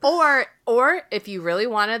 And or if you really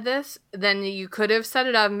wanted this, then you could have set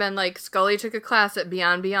it up and been like, Scully took a class at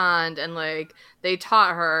Beyond Beyond, and like they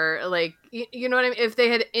taught her, like, you know what I mean? If they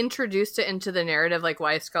had introduced it into the narrative, like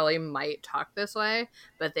why Scully might talk this way,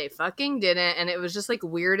 but they fucking didn't, and it was just like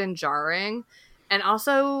weird and jarring, and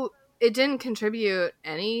also it didn't contribute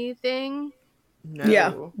anything. No.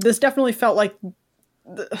 Yeah, this definitely felt like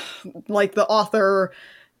the author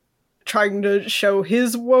trying to show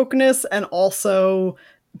his wokeness and also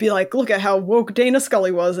be like, look at how woke Dana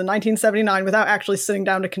Scully was in 1979, without actually sitting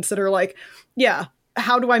down to consider, like, yeah,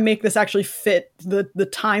 how do I make this actually fit the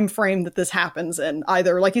time frame that this happens in?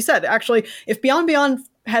 Either, like you said, actually, if Beyond Beyond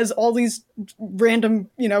has all these random,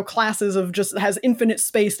 you know, classes of just has infinite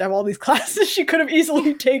space to have all these classes, she could have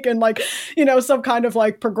easily taken, like, you know, some kind of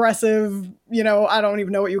like progressive, you know, I don't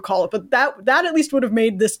even know what you call it, but that at least would have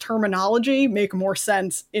made this terminology make more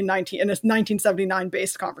sense in a 1979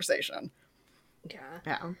 based conversation.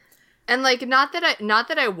 Yeah. And like, not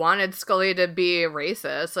that I wanted Scully to be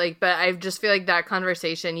racist, like, but I just feel like that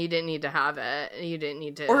conversation, you didn't need to have it. You didn't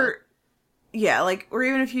need to. Or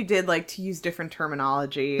even if you did, like, to use different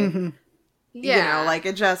terminology. Mm-hmm. Yeah. You know, like,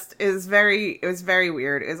 it was very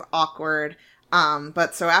weird. It was awkward.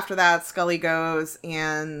 But so after that, Scully goes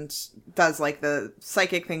and does, like, the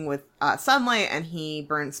psychic thing with Sunlight, and he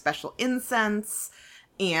burns special incense,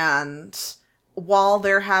 and while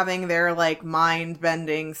they're having their, like,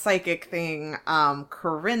 mind-bending psychic thing,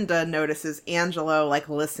 Corinda notices Angelo, like,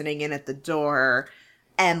 listening in at the door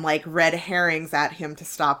and, like, red herrings at him to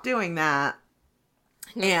stop doing that.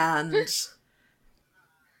 And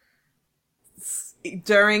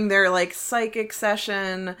during their, like, psychic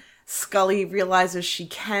session, Scully realizes she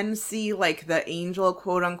can see, like, the angel,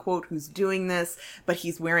 quote-unquote, who's doing this, but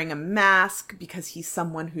he's wearing a mask because he's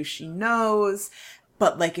someone who she knows.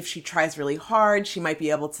 But, like, if she tries really hard, she might be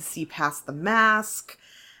able to see past the mask,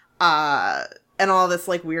 and all this,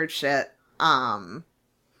 like, weird shit. I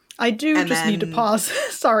need to pause,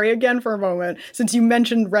 sorry, again for a moment, since you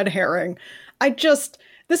mentioned red herring.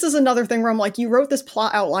 This is another thing where I'm like, you wrote this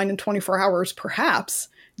plot outline in 24 hours, perhaps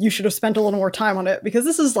you should have spent a little more time on it, because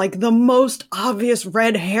this is, like, the most obvious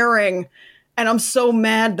red herring, and I'm so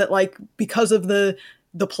mad that, like, because of the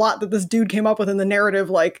plot that this dude came up with in the narrative,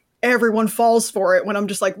 like, everyone falls for it, when I'm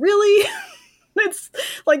just like, really?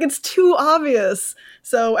 It's too obvious.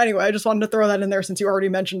 So anyway, I just wanted to throw that in there since you already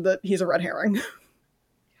mentioned that he's a red herring.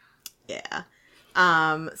 Yeah.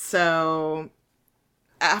 So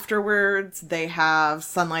afterwards, they have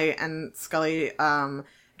Sunlight and Scully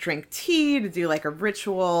drink tea to do, like, a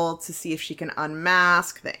ritual to see if she can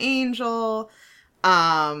unmask the angel.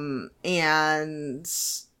 And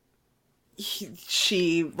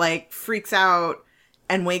she, like, freaks out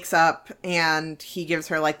and wakes up, and he gives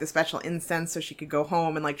her, like, the special incense so she could go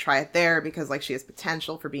home and, like, try it there because, like, she has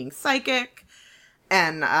potential for being psychic.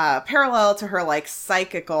 And parallel to her, like,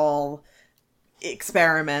 psychical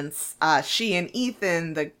experiments, she and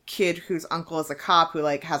Ethan, the kid whose uncle is a cop who,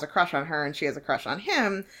 like, has a crush on her and she has a crush on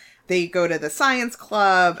him, they go to the science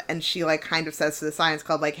club, and she, like, kind of says to the science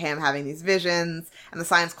club, like, hey, I'm having these visions. And the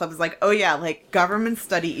science club is like, oh yeah, like, governments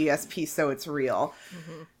study ESP, so it's real.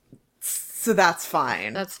 Mm-hmm. So that's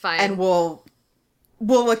fine. That's fine. And we'll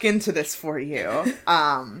look into this for you.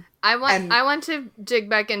 I want to dig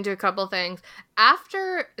back into a couple things.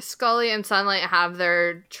 After Scully and Sunlight have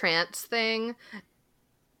their trance thing,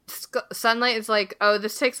 Sunlight is like, oh,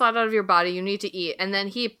 this takes a lot out of your body, you need to eat. And then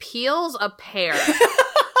he peels a pear.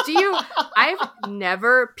 I've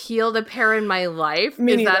never peeled a pear in my life.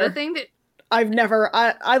 Me neither. That a thing that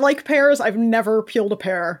I like pears. I've never peeled a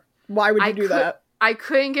pear. Why would you do that? I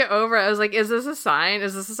couldn't get over it. I was like, is this a sign?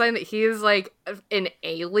 Is this a sign that he is, like, an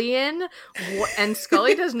alien? And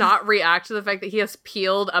Scully does not react to the fact that he has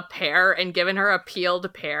peeled a pear and given her a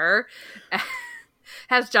peeled pear.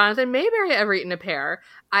 Has Jonathan Mayberry ever eaten a pear?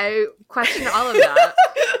 I question all of that.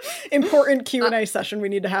 Important Q&A session we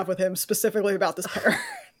need to have with him specifically about this pear.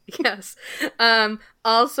 Yes.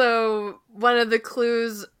 Also, one of the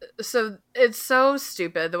clues, so it's so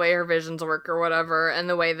stupid the way her visions work or whatever, and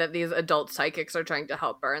the way that these adult psychics are trying to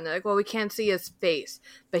help her. And they're like, well, we can't see his face,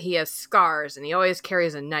 but he has scars, and he always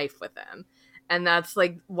carries a knife with him. And that's,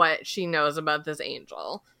 like, what she knows about this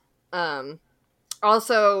angel.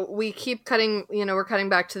 Also, we keep cutting, we're cutting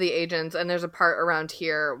back to the agents, and there's a part around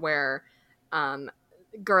here where,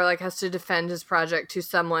 Garlic has to defend his project to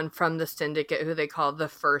someone from the syndicate who they call the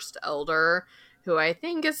First Elder, who I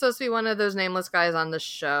think is supposed to be one of those nameless guys on the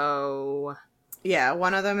show. Yeah,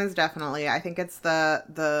 one of them is definitely. I think it's the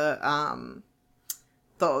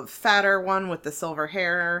fatter one with the silver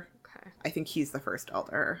hair. Okay. I think he's the First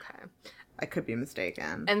Elder. Okay. I could be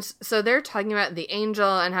mistaken. And so they're talking about the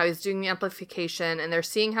angel and how he's doing the amplification, and they're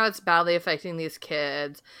seeing how it's badly affecting these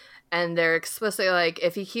kids. And they're explicitly like,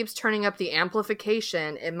 if he keeps turning up the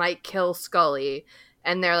amplification, it might kill Scully.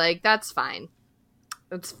 And they're like, that's fine.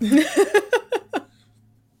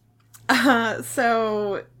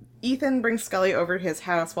 So Ethan brings Scully over to his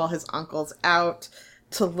house while his uncle's out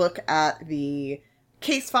to look at the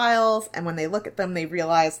case files. And when they look at them, they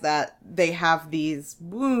realize that they have these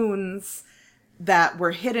wounds that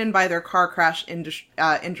were hidden by their car crash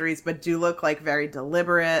injuries, but do look like very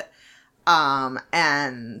deliberate.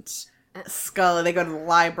 And Scully, they go to the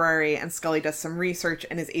library, and Scully does some research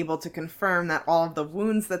and is able to confirm that all of the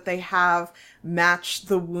wounds that they have match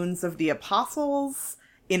the wounds of the apostles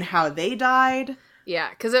in how they died.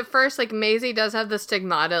 Yeah, because at first, like, Maisie does have the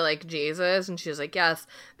stigmata like Jesus, and she's like, yes,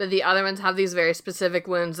 but the other ones have these very specific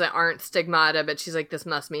wounds that aren't stigmata, but she's like, this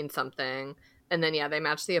must mean something. And then, yeah, they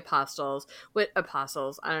match the apostles. What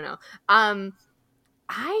apostles? I don't know.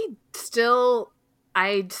 I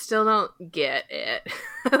still don't get it.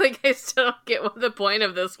 Like, I still don't get what the point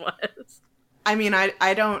of this was. I mean,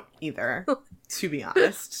 I don't either, to be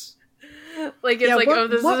honest. Like, it's like, oh,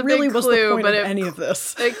 this is a really big was clue, the point but of any of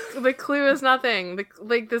this? Like, the clue is nothing.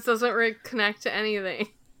 Like, this doesn't connect to anything.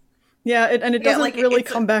 Yeah, it doesn't really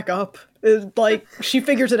come back up. Like, she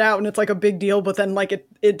figures it out, and it's like a big deal, but then, like,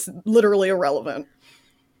 it's literally irrelevant.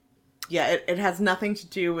 Yeah, it has nothing to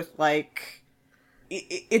do with, like...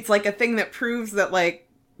 It's like a thing that proves that, like,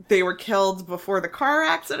 they were killed before the car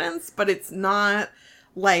accidents, but it's not,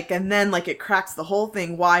 like, and then, like, it cracks the whole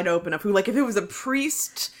thing wide open of who, like, if it was a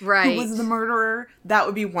priest who was the murderer, that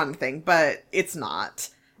would be one thing, but it's not.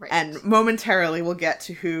 Right. And momentarily we'll get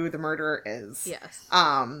to who the murderer is. Yes.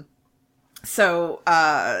 So,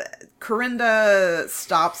 Corinda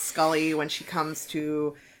stops Scully when she comes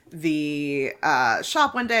to the,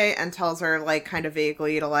 shop one day and tells her, like, kind of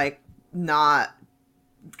vaguely to, like, not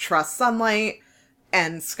trust Sunlight,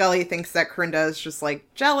 and Scully thinks that Corinda is just, like,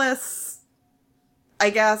 jealous,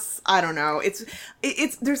 I guess. I don't know.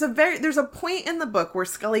 There's a point in the book where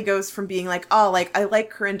Scully goes from being like, oh, like, I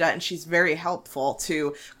like Corinda and she's very helpful,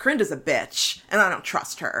 to Corinda's a bitch and I don't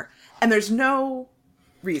trust her. And there's no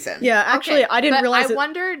reason. Yeah, actually, okay, I didn't realize I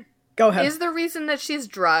wondered, go ahead. Is the reason that she's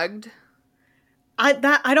drugged? I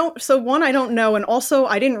don't know, and also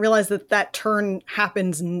I didn't realize that turn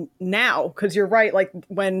happens now, because you're right, like,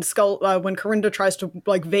 when Corinda tries to,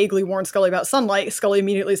 like, vaguely warn Scully about Sunlight, Scully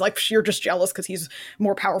immediately is like, you're just jealous because he's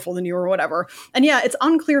more powerful than you or whatever. And yeah, it's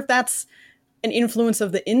unclear if that's an influence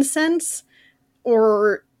of the incense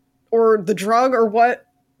or the drug or what.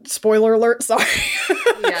 Spoiler alert, sorry.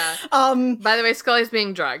 Yeah. By the way, Scully's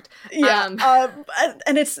being drugged. Yeah.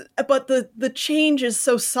 And but the change is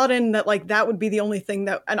so sudden that, like, that would be the only thing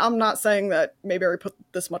that, and I'm not saying that Mayberry put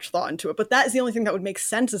this much thought into it, but that is the only thing that would make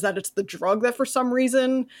sense, is that it's the drug that for some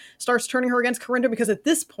reason starts turning her against Corinda, because at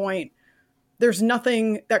this point, there's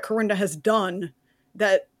nothing that Corinda has done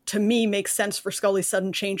that, to me, makes sense for Scully's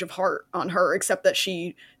sudden change of heart on her, except that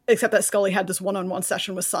Scully had this one-on-one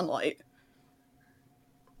session with Sunlight.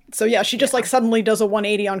 So yeah, she just, like, suddenly does a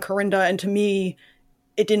 180 on Corinda, and to me,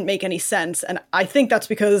 it didn't make any sense. And I think that's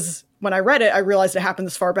because when I read it, I realized it happened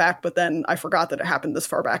this far back, but then I forgot that it happened this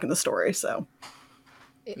far back in the story, so...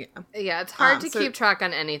 Yeah, it's hard to keep track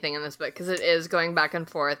on anything in this book, because it is going back and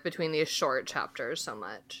forth between these short chapters so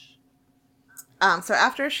much. So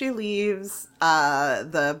after she leaves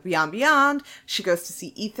the Beyond, she goes to see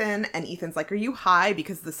Ethan, and Ethan's like, are you high?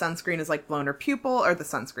 Because the sunscreen has, like, blown her pupil, or the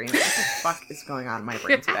sunscreen. What the fuck is going on in my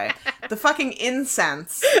brain today? The fucking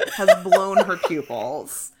incense has blown her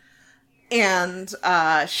pupils. And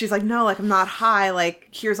she's like, no, like, I'm not high. Like,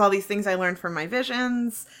 here's all these things I learned from my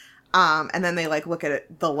visions. And then they, like, look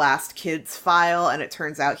at the last kid's file, and it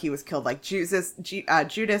turns out he was killed like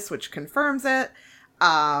Judas, which confirms it.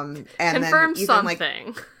 And confirms then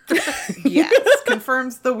something. Yes,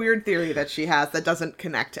 confirms the weird theory that she has that doesn't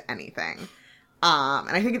connect to anything. And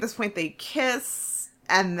I think at this point they kiss,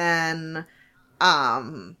 And then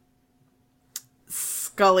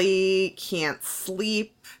Scully can't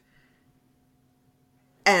sleep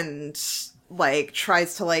and, like,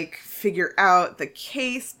 tries to, like, figure out the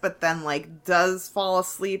case, but then, like, does fall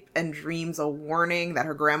asleep and dreams a warning that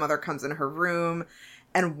her grandmother comes in her room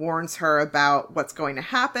and warns her about what's going to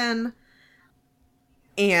happen.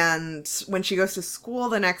 And when she goes to school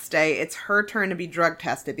the next day, it's her turn to be drug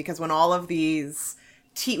tested, because when all of these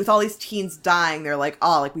with all these teens dying, they're like,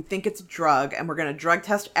 oh, like, we think it's a drug, and we're going to drug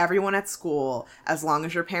test everyone at school as long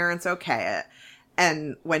as your parents okay it.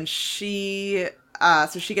 And when she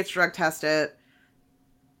gets drug tested,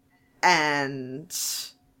 and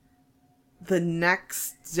the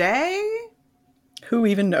next day, who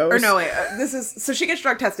even knows? Or no, wait, so she gets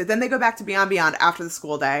drug tested. Then they go back to Beyond Beyond after the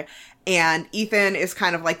school day, and Ethan is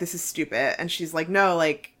kind of like, this is stupid. And she's like, no,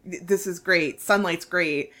 like, this is great. Sunlight's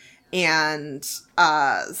great. And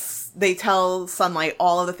they tell Sunlight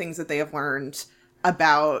all of the things that they have learned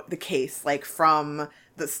about the case, like, from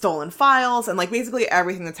the stolen files and, like, basically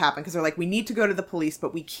everything that's happened. Because they're like, we need to go to the police,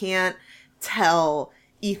 but we can't tell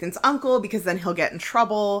Ethan's uncle because then he'll get in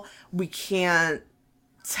trouble. We can't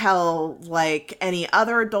tell, like, any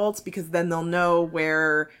other adults because then they'll know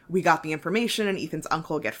where we got the information and Ethan's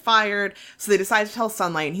uncle will get fired. So they decide to tell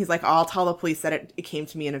Sunlight, and he's like, oh, I'll tell the police that it came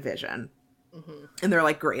to me in a vision. Mm-hmm. And they're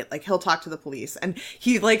like, great, like, he'll talk to the police. And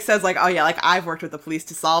he, like, says, like, oh yeah, like, I've worked with the police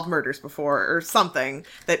to solve murders before, or something,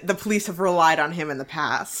 that the police have relied on him in the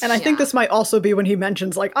past. And I think this might also be when he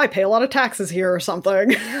mentions, like, I pay a lot of taxes here or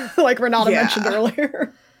something, like Renata mentioned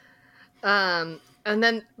earlier. And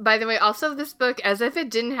then, by the way, also this book, as if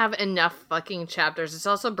it didn't have enough fucking chapters, it's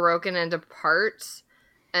also broken into parts.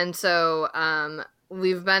 And so,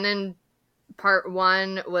 we've been in part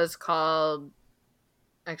 1 was called,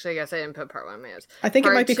 actually, I guess I didn't put part 1 in my notes. I think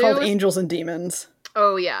it might be called Angels and Demons.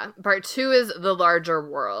 Oh, yeah. Part 2 is The Larger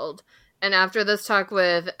World. And after this talk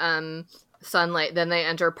with Sunlight, then they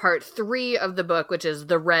enter part 3 of the book, which is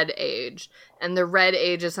The Red Age. And the Red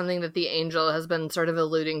Age is something that the Angel has been sort of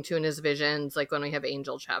alluding to in his visions, like when we have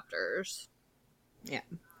Angel chapters. Yeah.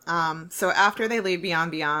 So after they leave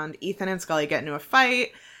Beyond Beyond, Ethan and Scully get into a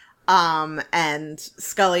fight. And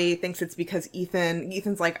Scully thinks it's because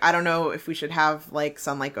Ethan's like, I don't know if we should have, like,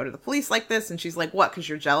 Sunlight go to the police like this. And she's like, what? Because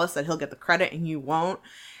you're jealous that he'll get the credit and you won't.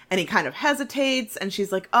 And he kind of hesitates, and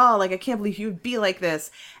she's like, oh, like, I can't believe you would be like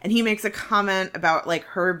this. And he makes a comment about, like,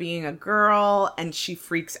 her being a girl, and she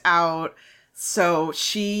freaks out. So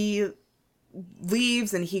she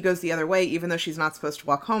leaves, and he goes the other way, even though she's not supposed to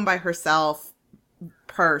walk home by herself,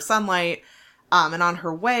 per Sunlight. And on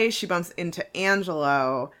her way, she bumps into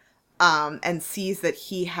Angelo, and sees that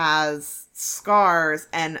he has scars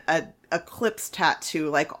and a eclipse tattoo,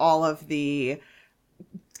 like all of the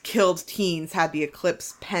killed teens had the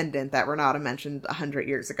eclipse pendant that Renata mentioned 100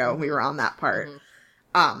 years ago. Mm-hmm. We were on that part.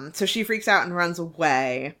 Mm-hmm. So she freaks out and runs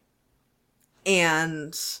away.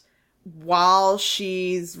 And while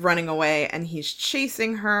she's running away and he's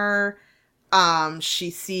chasing her, she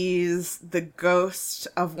sees the ghost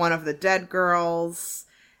of one of the dead girls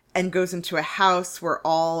and goes into a house where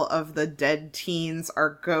all of the dead teens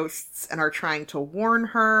are ghosts and are trying to warn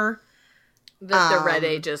her that the Red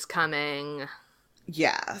Age is coming.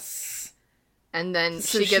 Yes. And then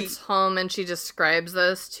she gets home and she describes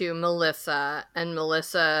this to Melissa, and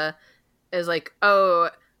Melissa is like, oh,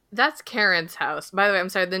 that's Karen's house. By the way, I'm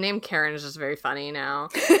sorry, the name Karen is just very funny now.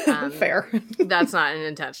 Fair. That's not an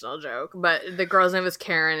intentional joke, but the girl's name is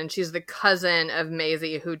Karen, and she's the cousin of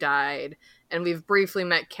Maisie who died. And we've briefly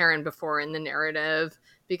met Karen before in the narrative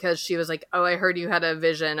because she was like, oh, I heard you had a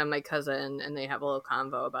vision of my cousin, and they have a little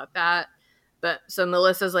convo about that. But so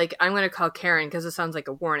Melissa's like, I'm going to call Karen because it sounds like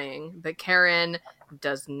a warning. But Karen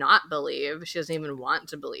does not believe. She doesn't even want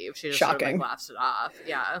to believe. She just sort of like laughs it off.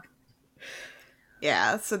 Yeah.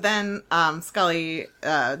 Yeah. So then Scully,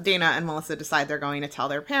 Dana, and Melissa decide they're going to tell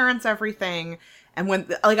their parents everything. And when,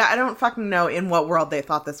 like, I don't fucking know in what world they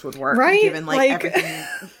thought this would work. Right? Given, like everything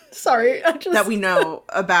sorry, that we know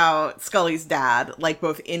about Scully's dad, like,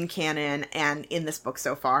 both in canon and in this book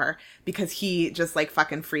so far. Because he just, like,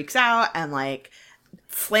 fucking freaks out and, like,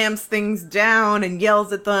 slams things down and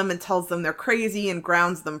yells at them and tells them they're crazy and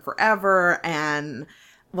grounds them forever and,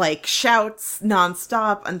 like, shouts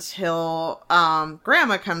nonstop until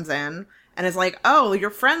Grandma comes in and is like, oh, your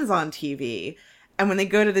friend's on TV. And when they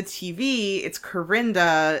go to the TV, it's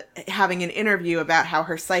Corinda having an interview about how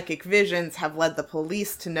her psychic visions have led the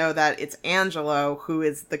police to know that it's Angelo who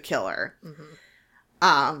is the killer.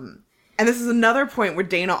 Mm-hmm. And this is another point where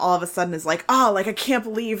Dana all of a sudden is like, oh, like, I can't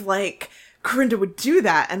believe, like, Corinda would do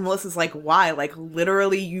that. And Melissa's like, why? Like,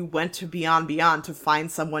 literally, you went to Beyond Beyond to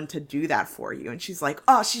find someone to do that for you. And she's like,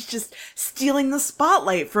 oh, she's just stealing the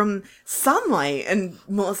spotlight from Sunlight. And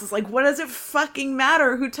Melissa's like, what does it fucking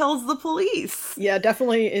matter who tells the police? Yeah,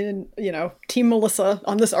 definitely in, Team Melissa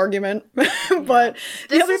on this argument. But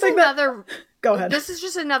the other thing Go ahead. This is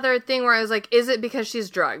just another thing where I was like, is it because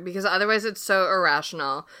she's drugged? Because otherwise it's so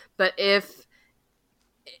irrational. But if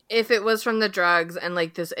it was from the drugs and,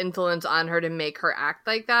 like, this influence on her to make her act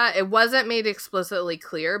like that, it wasn't made explicitly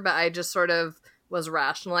clear, but I just sort of was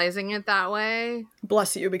rationalizing it that way.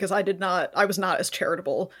 Bless you, because I was not as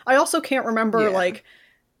charitable. I also can't remember, like,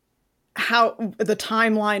 how the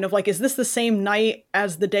timeline of, like, is this the same night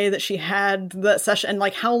as the day that she had the session? And,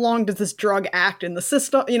 like, how long does this drug act in the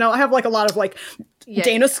system? I have, like, a lot of, like,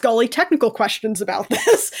 Dana Scully technical questions about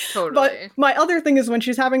this. Totally. But my other thing is when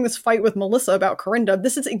she's having this fight with Melissa about Corinda,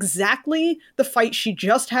 this is exactly the fight she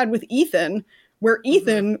just had with Ethan, where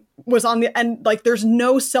Ethan was on the end, like, there's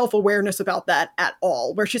no self-awareness about that at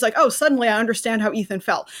all, where she's like, oh, suddenly I understand how Ethan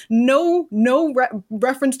felt. No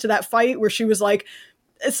reference to that fight where she was like,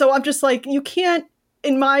 so I'm just like, you can't,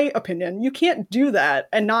 in my opinion, you can't do that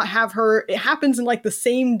and not have her, it happens in, like, the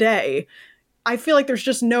same day. I feel like there's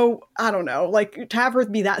just no, I don't know, like, to have her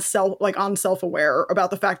be that self-aware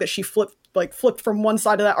about the fact that she flipped from one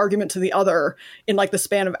side of that argument to the other in, like, the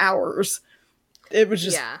span of hours. It was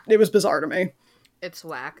just, it was bizarre to me. It's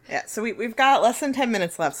whack. Yeah, so we've got less than 10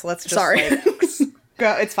 minutes left, so let's just, Sorry.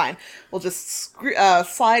 go. It's fine. We'll just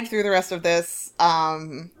slide through the rest of this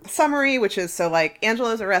summary, which is, so, like,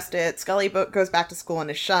 Angela's arrested, Scully goes back to school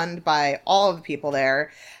and is shunned by all of the people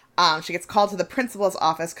there. She gets called to the principal's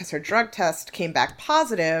office because her drug test came back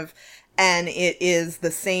positive, and it is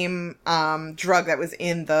the same drug that was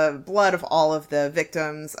in the blood of all of the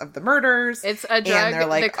victims of the murders. It's a drug,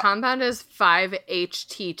 the compound is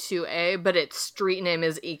 5-HT2A, but its street name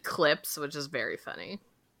is Eclipse, which is very funny.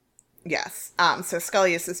 Yes. So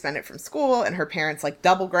Scully is suspended from school, and her parents, like,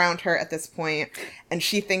 double ground her at this point, and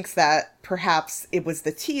she thinks that perhaps it was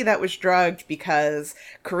the tea that was drugged because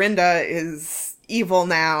Corinda is evil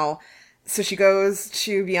now. So she goes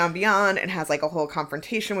to Beyond Beyond and has, like, a whole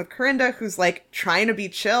confrontation with Corinda, who's, like, trying to be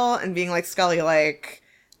chill and being like, Scully, like,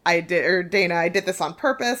 Dana, I did this on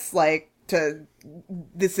purpose, like,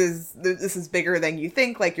 this is bigger than you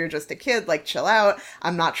think, like, you're just a kid, like, chill out,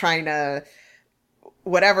 I'm not trying to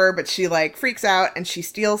whatever. But she, like, freaks out and she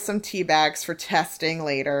steals some tea bags for testing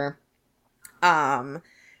later. And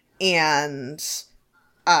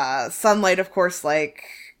Sunlight, of course, like,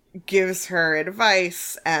 gives her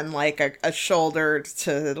advice and, like, a shoulder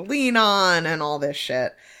to lean on and all this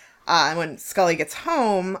shit. And when Scully gets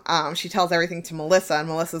home, she tells everything to Melissa, and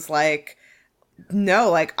Melissa's like, no,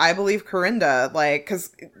 like, I believe Corinda, like,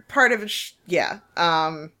 because part of it,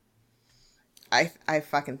 I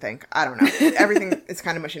fucking think. I don't know. Everything is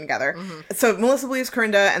kind of mushing together. So Melissa believes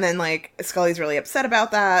Corinda, and then, like, Scully's really upset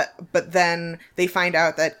about that. But then they find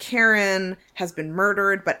out that Karen has been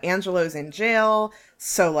murdered, but Angelo's in jail.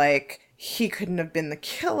 So, like, he couldn't have been the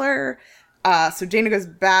killer. So Dana goes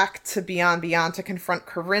back to Beyond Beyond to confront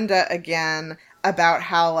Corinda again about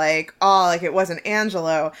how, like, oh, like, it wasn't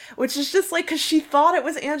Angelo. Which is just, like, because she thought it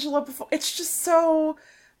was Angelo before. It's just so...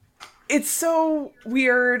 It's so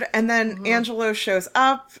weird. And then Angelo shows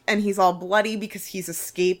up and he's all bloody because he's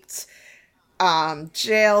escaped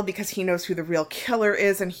jail because he knows who the real killer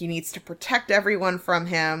is and he needs to protect everyone from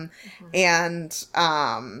him. And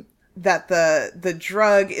that the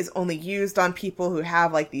drug is only used on people who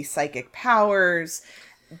have, like, these psychic powers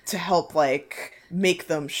to help, like, make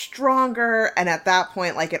them stronger. And at that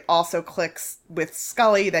point, like, it also clicks with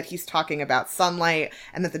Scully that he's talking about Sunlight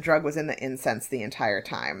and that the drug was in the incense the entire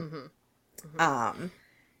time. And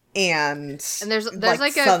there's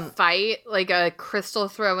like a fight, like a crystal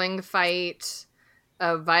throwing fight,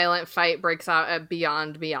 a violent fight breaks out at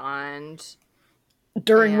Beyond Beyond,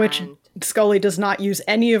 during which Scully does not use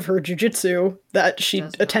any of her jujitsu that she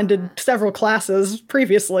attended several classes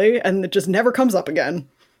previously, and it just never comes up again.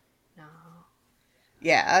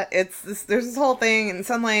 Yeah, there's this whole thing, and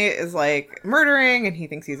Sunlight is, like, murdering, and he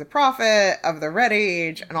thinks he's a prophet of the Red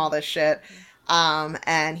Age and all this shit.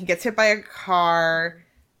 And he gets hit by a car,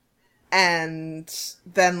 and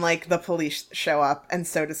then, like, the police show up, and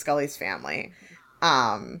so does Scully's family.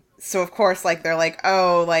 So of course, like, they're like,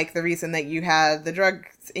 oh, like, the reason that you had the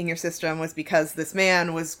drugs in your system was because this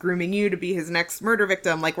man was grooming you to be his next murder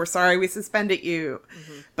victim. Like, we're sorry we suspended you.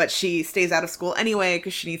 But she stays out of school anyway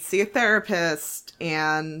because she needs to see a therapist.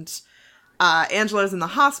 And Angelo's in the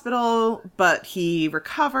hospital, but he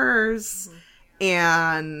recovers.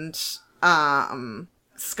 And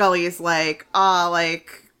Scully is like,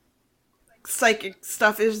 like, psychic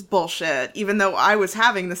stuff is bullshit, even though I was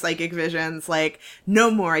having the psychic visions, like,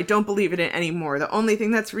 no more, I don't believe in it anymore. The only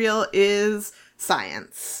thing that's real is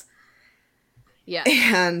science. Yeah.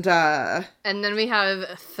 And then we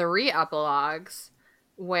have 3 epilogues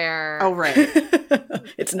where... Oh, right.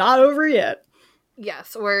 It's not over yet.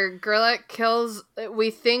 Yes, where Gerlach kills...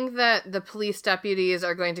 We think that the police deputies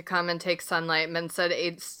are going to come and take Sunlight, but instead,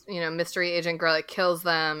 Mystery Agent Gerlach kills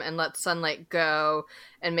them and lets Sunlight go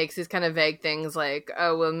and makes these kind of vague things like,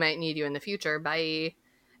 oh, we might need you in the future, bye.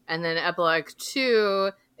 And then epilogue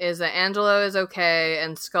 2 is that Angelo is okay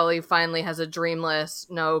and Scully finally has a dreamless,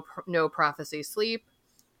 no prophecy sleep.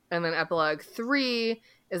 And then epilogue 3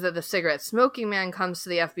 is that the cigarette smoking man comes to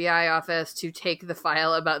the FBI office to take the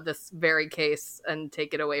file about this very case and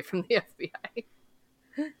take it away from the FBI.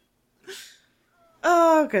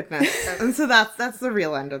 Oh, goodness. And so that's the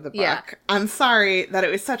real end of the book. Yeah. I'm sorry that it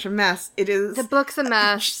was such a mess. It is... The book's a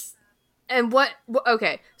mess. And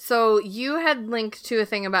okay, so you had linked to a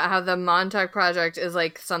thing about how the Montauk Project is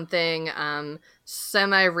like something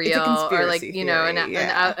semi-real, or like, you know,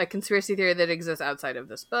 a conspiracy theory that exists outside of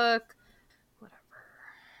this book.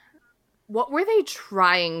 What were they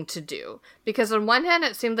trying to do? Because on one hand,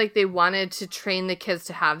 it seemed like they wanted to train the kids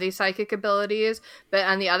to have these psychic abilities, but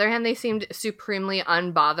on the other hand, they seemed supremely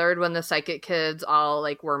unbothered when the psychic kids all,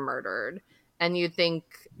 like, were murdered. And you'd think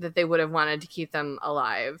that they would have wanted to keep them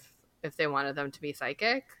alive if they wanted them to be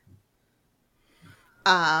psychic.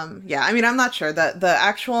 Yeah, I mean, I'm not sure. The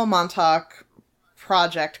actual Montauk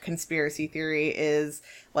Project conspiracy theory is,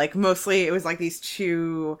 like, mostly it was, like, these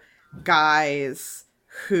 2 guys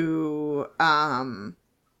who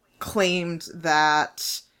claimed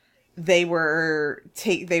that they were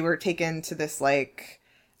taken to this, like,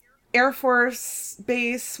 Air Force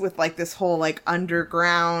base with, like, this whole, like,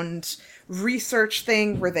 underground research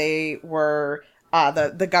thing where they were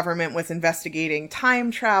the government was investigating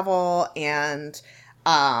time travel and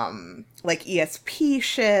like ESP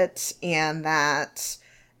shit, and that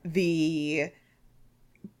the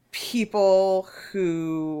people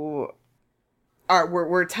who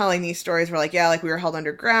were telling these stories were like, yeah, like, we were held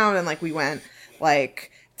underground and, like, we went,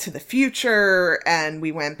 like, to the future and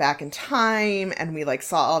we went back in time and we, like,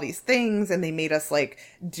 saw all these things and they made us, like,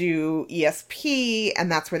 do ESP,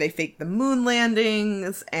 and that's where they faked the moon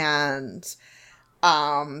landings. And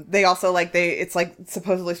they also, like, it's, like,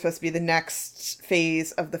 supposedly supposed to be the next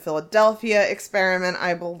phase of the Philadelphia experiment,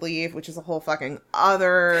 I believe, which is a whole fucking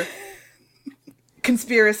other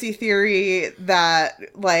conspiracy theory that,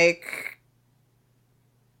 like,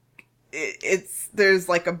 there's,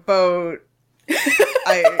 like, a boat.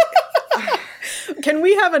 Can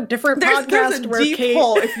we have a different podcast there's a where deep Kate...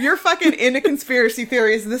 hole. If you're fucking into conspiracy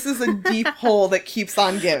theories, this is a deep hole that keeps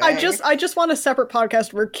on giving. I just want a separate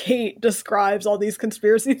podcast where Kate describes all these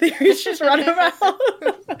conspiracy theories she's read about.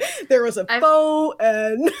 There was a boat,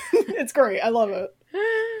 and it's great. I love it.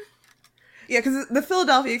 Yeah, because the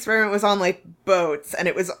Philadelphia experiment was on, like, boats, and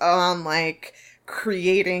it was on, like,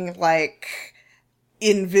 creating, like,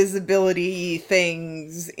 invisibility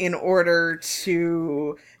things in order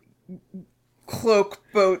to cloak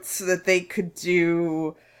boats so that they could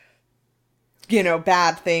do, you know,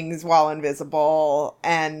 bad things while invisible.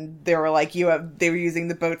 And they were like, they were using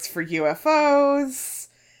the boats for UFOs.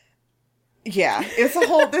 Yeah, there's a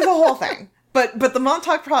whole thing. But the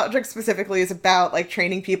Montauk Project specifically is about, like,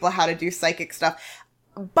 training people how to do psychic stuff.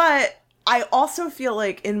 But I also feel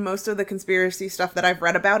like in most of the conspiracy stuff that I've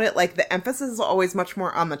read about it, like, the emphasis is always much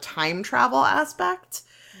more on the time travel aspect.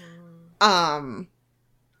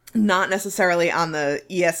 Not necessarily on the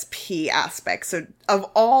ESP aspect. So of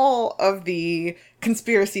all of the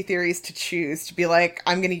conspiracy theories to choose to be like,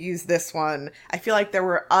 I'm going to use this one, I feel like there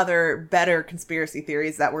were other better conspiracy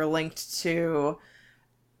theories that were linked to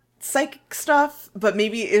psychic stuff, but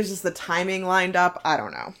maybe it was just the timing lined up. I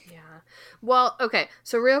don't know. Yeah. Well, okay.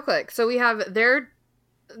 So real quick. So we have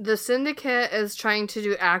the Syndicate is trying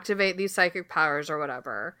to activate these psychic powers or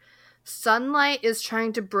whatever. Sunlight is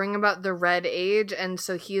trying to bring about the Red Age, and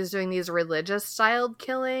so he's doing these religious-styled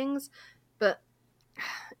killings. But,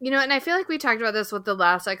 you know, and I feel like we talked about this with the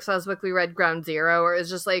last X-Files book we read, Ground Zero, where it was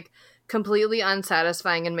just, like, completely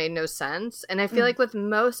unsatisfying and made no sense. And I feel like with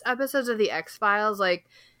most episodes of the X-Files, like,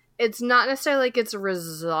 it's not necessarily like it's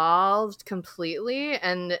resolved completely,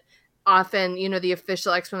 and often, you know, the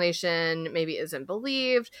official explanation maybe isn't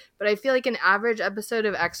believed, but I feel like an average episode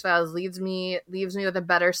of X-Files leaves me with a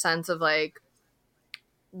better sense of, like,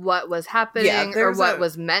 what was happening, or what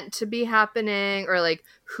was meant to be happening, or, like,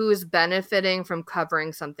 who's benefiting from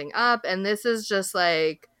covering something up. And this is just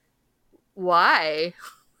like, why?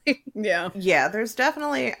 Yeah. Yeah, there's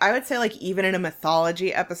definitely, I would say, like, even in a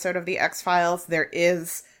mythology episode of the X-Files, there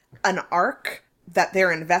is an arc that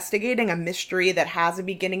they're investigating, a mystery that has a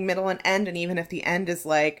beginning, middle, and end, and even if the end is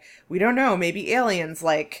like, we don't know, maybe aliens,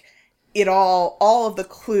 like, it all of the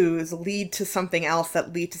clues lead to something else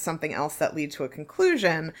that lead to something else that lead to a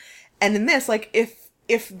conclusion. And in this, like, if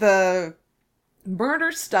the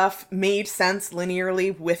murder stuff made sense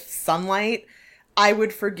linearly with sunlight, I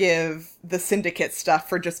would forgive the Syndicate stuff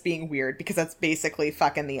for just being weird, because that's basically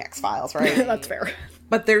fucking the X-Files, right? That's fair.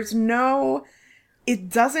 But it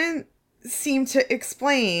doesn't seem to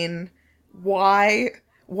explain why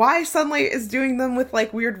sunlight is doing them with,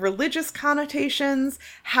 like, weird religious connotations,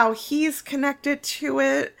 how he's connected to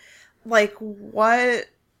it, like, what...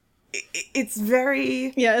 It's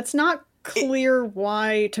very... Yeah, it's not clear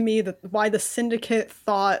why the Syndicate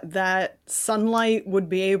thought that sunlight would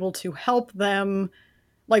be able to help them.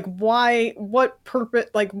 Like, what purpose,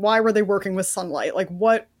 like, why were they working with sunlight? Like,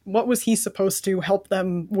 what was he supposed to help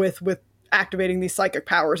them with activating these psychic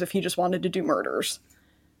powers if he just wanted to do murders?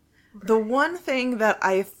 The one thing that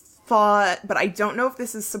I thought, but I don't know if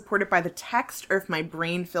this is supported by the text or if my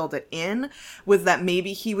brain filled it in, was that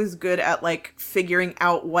maybe he was good at, like, figuring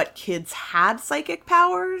out what kids had psychic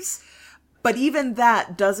powers. But even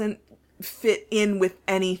that doesn't fit in with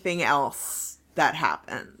anything else that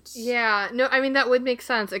happened. Yeah, no, I mean, that would make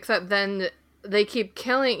sense, except then he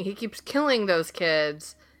keeps killing those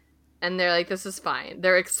kids, and they're like, this is fine.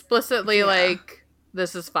 They're explicitly like,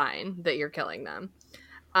 this is fine that you're killing them.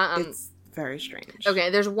 It's very strange. Okay,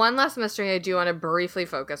 there's one last mystery I do want to briefly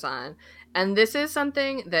focus on. And this is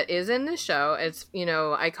something that is in the show. It's,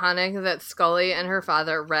 iconic that Scully and her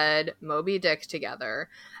father read Moby Dick together.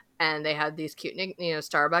 And they had these cute,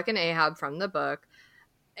 Starbuck and Ahab from the book.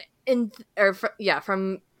 In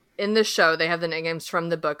the show, they have the nicknames from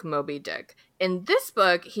the book Moby Dick. In this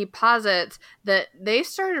book, he posits that they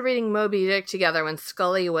started reading Moby Dick together when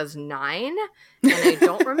Scully was 9. And I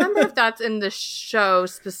don't remember if that's in the show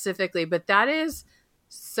specifically, but that is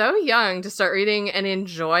so young to start reading and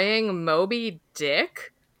enjoying Moby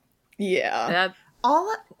Dick. Yeah.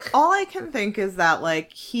 All I can think is that,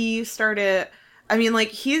 like, he started... I mean, like,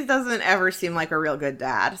 he doesn't ever seem like a real good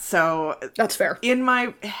dad. So... That's fair. In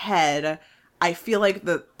my head... I feel like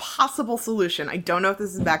the possible solution, I don't know if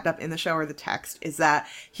this is backed up in the show or the text, is that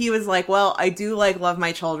he was like, well, I do, like, love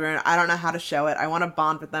my children. I don't know how to show it. I want to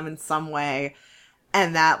bond with them in some way.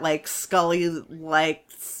 And that, like, Scully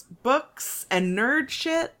likes books and nerd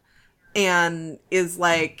shit and is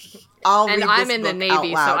like, I'll read this I'm in the book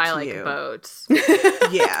Navy, out so loud I to like you. boats.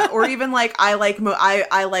 Yeah. Or even, like, I liked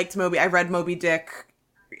Moby. I read Moby Dick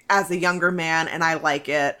as a younger man, and I like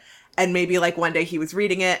it. And maybe, like, one day he was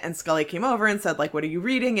reading it and Scully came over and said, like, what are you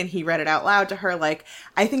reading? And he read it out loud to her. Like,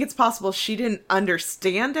 I think it's possible she didn't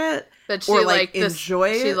understand it or, like,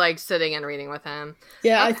 enjoy it. She liked sitting and reading with him.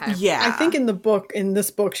 Yeah. Okay. I think in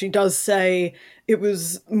this book, she does say it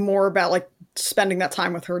was more about, like, spending that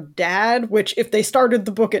time with her dad, which if they started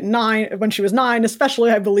the book at 9, when she was 9,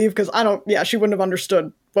 especially, I believe, because she wouldn't have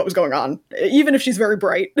understood what was going on, even if she's very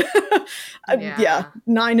bright.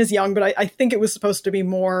 9 is young, but I think it was supposed to be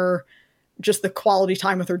more just the quality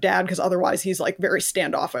time with her dad, because otherwise he's, like, very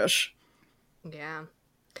standoffish. Yeah.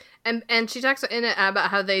 And she talks in it about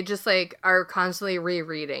how they just, like, are constantly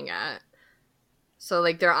rereading it. So,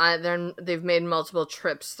 like, they've made multiple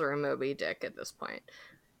trips through Moby Dick at this point.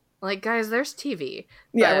 Like, guys, there's TV.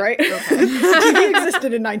 Yeah, right? Okay. TV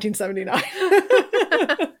existed in 1979.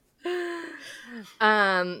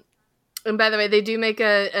 And by the way, they do make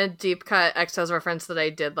a deep cut X-Files reference that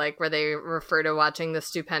I did like, where they refer to watching the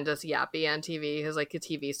stupendous Yappy on TV, who's like a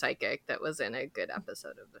TV psychic that was in a good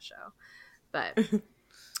episode of the show. But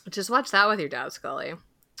just watch that with your dad, Scully.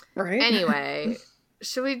 Right. Anyway,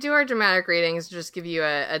 should we do our dramatic readings and just give you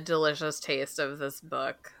a delicious taste of this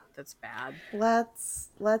book that's bad? Let's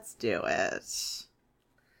do it. So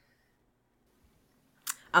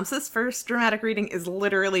this first dramatic reading is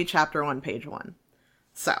literally chapter 1, page 1.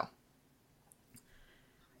 So,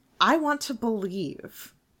 I want to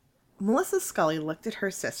believe. Melissa Scully looked at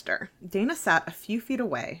her sister. Dana sat a few feet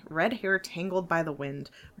away, red hair tangled by the wind,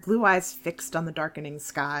 blue eyes fixed on the darkening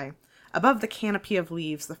sky. Above the canopy of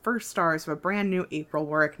leaves, the first stars of a brand new April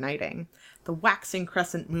were igniting. The waxing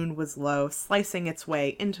crescent moon was low, slicing its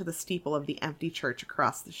way into the steeple of the empty church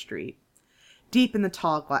across the street. Deep in the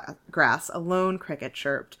tall grass, a lone cricket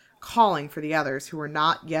chirped, calling for the others who were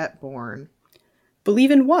not yet born.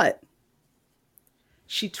 Believe in what?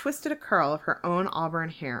 She twisted a curl of her own auburn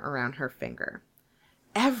hair around her finger.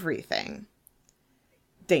 Everything.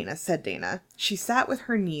 Dana, said Dana. She sat with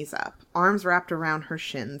her knees up, arms wrapped around her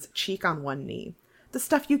shins, cheek on one knee. The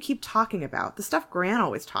stuff you keep talking about. The stuff Gran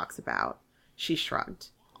always talks about. She shrugged.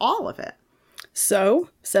 All of it. So,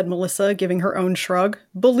 said Melissa, giving her own shrug,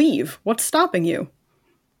 believe. What's stopping you?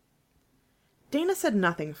 Dana said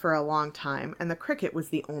nothing for a long time, and the cricket was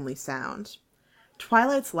the only sound.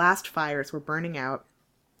 Twilight's last fires were burning out,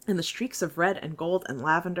 and the streaks of red and gold and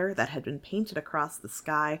lavender that had been painted across the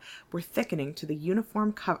sky were thickening to the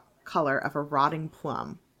uniform color of a rotting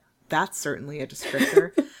plum. That's certainly a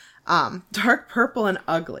descriptor. Dark purple and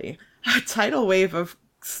ugly. A tidal wave of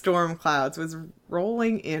storm clouds was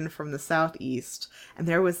rolling in from the southeast, and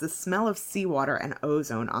there was the smell of seawater and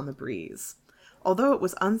ozone on the breeze. Although it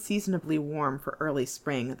was unseasonably warm for early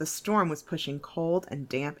spring, the storm was pushing cold and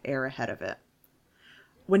damp air ahead of it.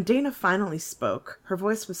 When Dana finally spoke, her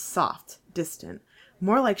voice was soft, distant,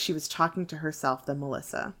 more like she was talking to herself than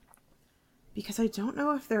Melissa. Because I don't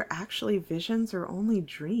know if they're actually visions or only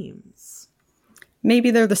dreams. Maybe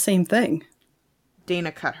they're the same thing.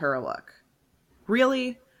 Dana cut her a look.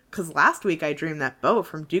 Really? 'Cause last week I dreamed that Beau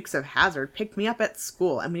from Dukes of Hazzard picked me up at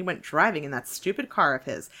school and we went driving in that stupid car of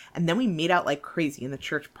his, and then we made out like crazy in the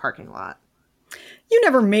church parking lot. You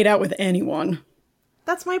never made out with anyone.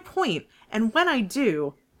 That's my point. And when I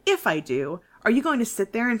do, if I do, are you going to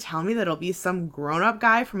sit there and tell me that it'll be some grown-up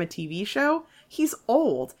guy from a TV show? He's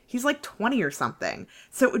old. He's like 20 or something.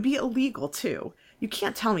 So it would be illegal too. You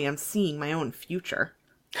can't tell me I'm seeing my own future.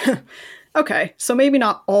 Okay, so maybe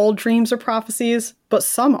not all dreams are prophecies, but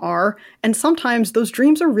some are, and sometimes those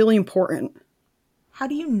dreams are really important. How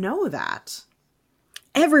do you know that?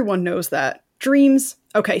 Everyone knows that. Dreams,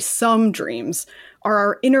 okay, some dreams, are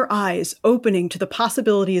our inner eyes opening to the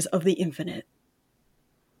possibilities of the infinite.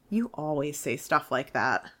 You always say stuff like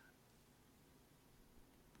that.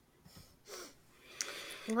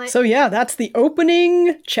 So yeah, that's the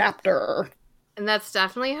opening chapter. And that's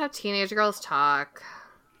definitely how teenage girls talk.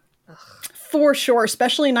 Ugh. For sure,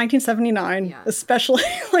 especially in 1979. Yeah. Especially,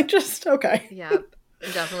 okay. Yeah,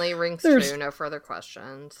 definitely rings true, no further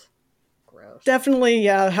questions. Gross. Definitely,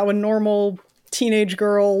 yeah, how a normal teenage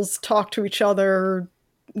girls talk to each other,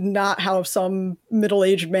 not how some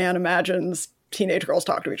middle-aged man imagines teenage girls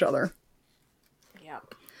talk to each other. Yeah.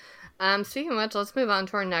 Speaking of which, let's move on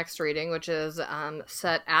to our next reading, which is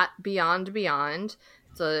set at Beyond Beyond.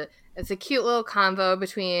 It's a cute little convo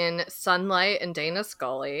between Sunlight and Dana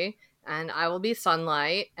Scully. And I will be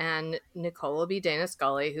Sunlight, and Nicole will be Dana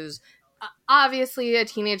Scully, who's obviously a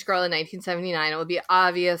teenage girl in 1979. It will be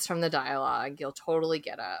obvious from the dialogue. You'll totally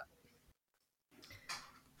get it.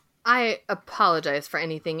 I apologize for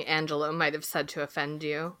anything Angelo might have said to offend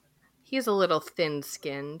you. He's a little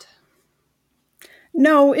thin-skinned.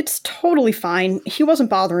 No, it's totally fine. He wasn't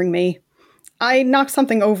bothering me. I knocked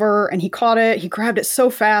something over, and he caught it. He grabbed it so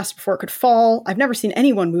fast before it could fall. I've never seen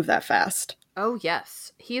anyone move that fast. Oh,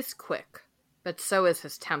 yes. He's quick, but so is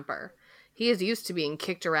his temper. He is used to being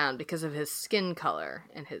kicked around because of his skin color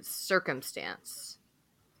and his circumstance.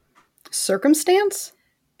 Circumstance?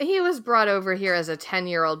 He was brought over here as a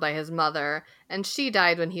 10-year-old by his mother, and she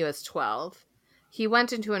died when he was 12. He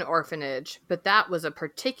went into an orphanage, but that was a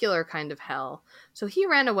particular kind of hell, so he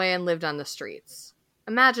ran away and lived on the streets.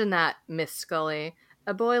 Imagine that, Miss Scully.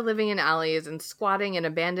 A boy living in alleys and squatting in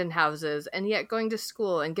abandoned houses, and yet going to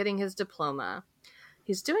school and getting his diploma.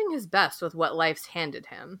 He's doing his best with what life's handed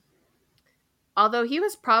him. Although he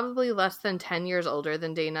was probably less than 10 years older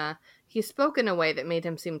than Dana, he spoke in a way that made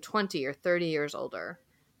him seem 20 or 30 years older.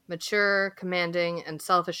 Mature, commanding, and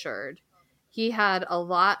self-assured. He had a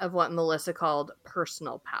lot of what Melissa called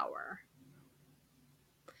personal power.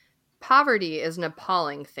 Poverty is an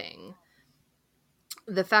appalling thing.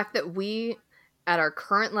 The fact that we, at our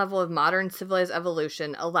current level of modern civilized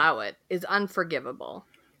evolution, allow it is unforgivable.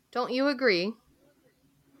 Don't you agree?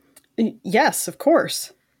 Yes, of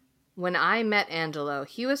course. When I met Angelo,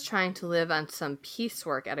 he was trying to live on some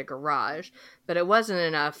piecework at a garage, but it wasn't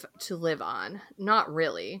enough to live on. Not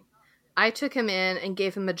really. I took him in and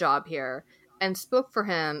gave him a job here, and spoke for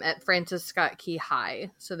him at Francis Scott Key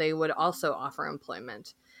High, so they would also offer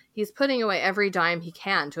employment. He's putting away every dime he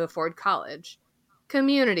can to afford college.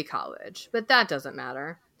 Community college, but that doesn't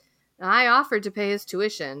matter. I offered to pay his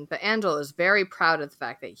tuition, but Angelo is very proud of the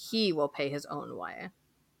fact that he will pay his own way.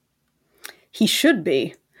 He should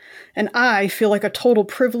be. And I feel like a total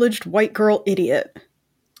privileged white girl idiot.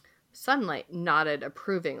 Sunlight nodded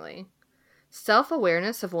approvingly.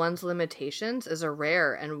 Self-awareness of one's limitations is a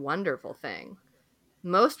rare and wonderful thing.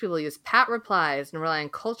 Most people use pat replies and rely on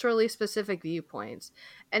culturally specific viewpoints,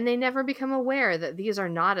 and they never become aware that these are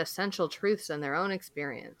not essential truths in their own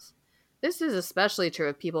experience. This is especially true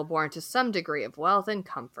of people born to some degree of wealth and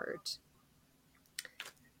comfort.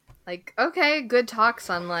 Like, okay, good talk,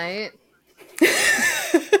 Sunlight.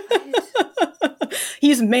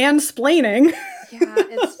 He's mansplaining. Yeah,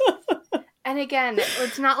 and again,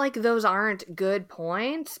 it's not like those aren't good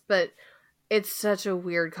points, but it's such a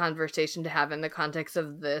weird conversation to have in the context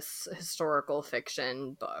of this historical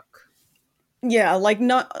fiction book. Yeah, like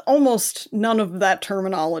almost none of that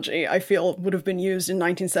terminology, I feel, would have been used in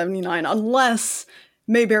 1979 unless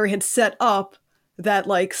Mayberry had set up that,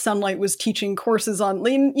 like, Sunlight was teaching courses on,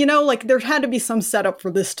 you know, like, there had to be some setup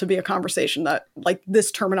for this to be a conversation that, like,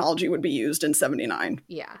 this terminology would be used in 79.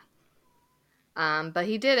 Yeah. But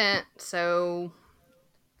he didn't, so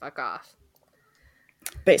fuck off.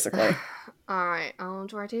 Basically. Alright,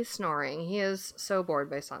 Duarte's snoring. He is so bored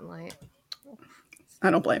by Sunlight.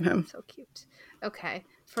 I don't blame him. So cute. Okay,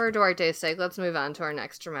 for Duarte's sake, let's move on to our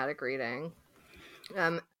next dramatic reading.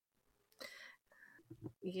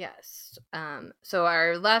 Yes. So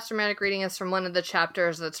our last dramatic reading is from one of the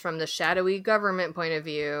chapters that's from the shadowy government point of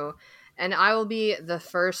view, and I will be the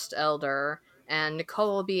first elder, and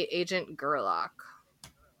Nicole will be Agent Gerlach.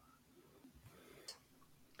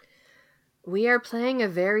 We are playing a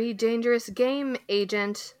very dangerous game,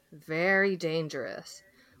 Agent. Very dangerous.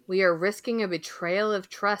 We are risking a betrayal of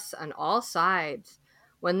trust on all sides.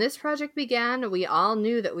 When this project began, we all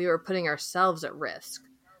knew that we were putting ourselves at risk.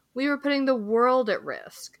 We were putting the world at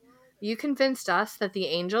risk. You convinced us that the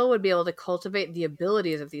angel would be able to cultivate the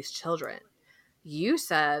abilities of these children. You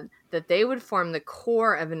said that they would form the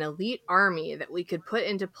core of an elite army that we could put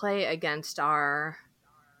into play against our...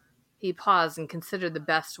 He paused and considered the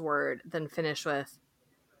best word, then finished with,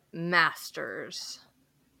 masters.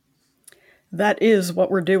 That is what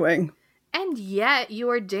we're doing. And yet you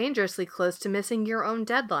are dangerously close to missing your own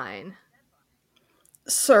deadline.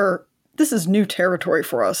 Sir, this is new territory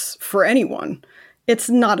for us, for anyone. It's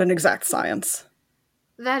not an exact science.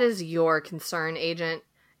 That is your concern, Agent.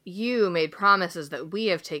 You made promises that we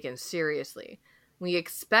have taken seriously. We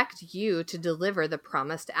expect you to deliver the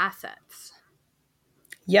promised assets.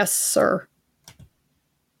 Yes, sir.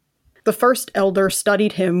 The first elder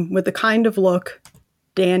studied him with the kind of look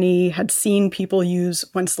Danny had seen people use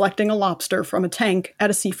when selecting a lobster from a tank at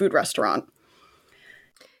a seafood restaurant.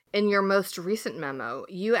 In your most recent memo,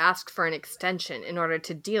 you asked for an extension in order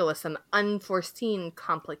to deal with some unforeseen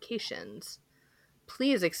complications.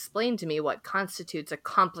 Please explain to me what constitutes a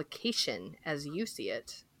complication as you see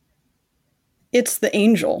it. It's the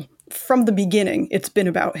angel. From the beginning, it's been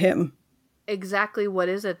about him. Exactly what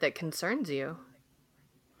is it that concerns you?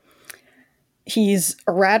 He's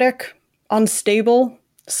erratic, unstable,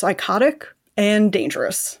 psychotic, and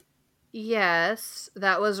dangerous. Yes,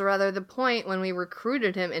 that was rather the point when we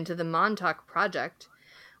recruited him into the Montauk Project.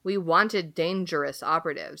 We wanted dangerous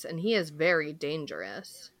operatives, and he is very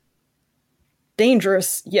dangerous.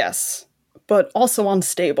 Dangerous, yes, but also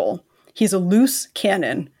unstable. He's a loose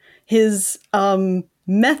cannon. His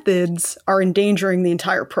methods are endangering the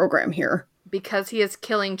entire program here. Because he is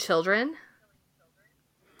killing children?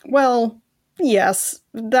 Well, yes,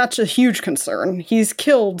 that's a huge concern. He's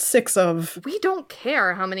killed 6 of... We don't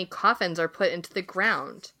care how many coffins are put into the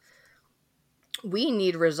ground. We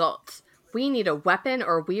need results. We need a weapon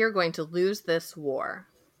or we are going to lose this war.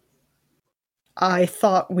 I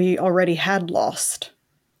thought we already had lost.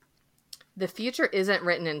 The future isn't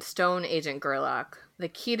written in stone, Agent Gerlach. The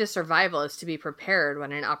key to survival is to be prepared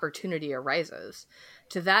when an opportunity arises.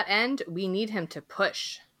 To that end, we need him to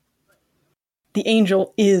push. The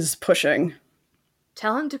angel is pushing.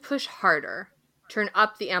 Tell him to push harder. Turn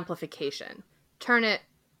up the amplification. Turn it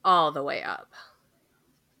all the way up.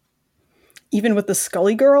 Even with the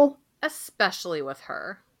Scully girl? Especially with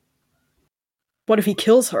her. What if he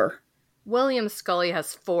kills her? William Scully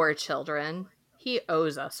has 4 children. He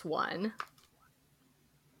owes us 1.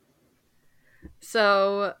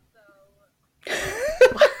 So...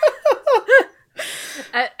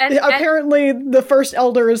 and apparently the first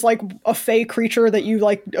elder is like a fey creature that you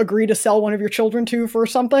like agree to sell one of your children to for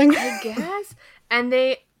something. I guess. And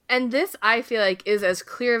this I feel like is as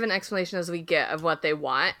clear of an explanation as we get of what they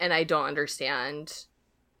want, and I don't understand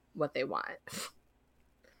what they want.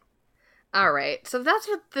 All right, so that's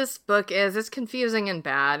what this book is. It's confusing and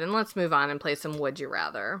bad, and let's move on and play some Would You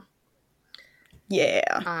Rather.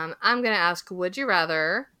 Yeah. I'm gonna ask, would you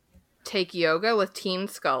rather take yoga with Teen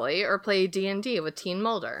Scully or play D&D with Teen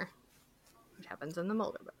Mulder? What happens in the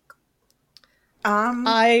Mulder book?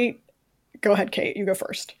 Go ahead, Kate. You go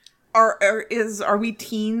first. Are we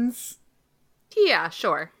teens? Yeah,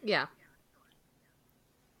 sure. Yeah.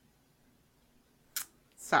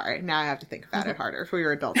 Sorry, now I have to think about it harder. If we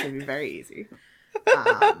were adults, it'd be very easy.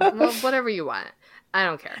 Well, whatever you want. I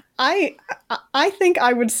don't care. I think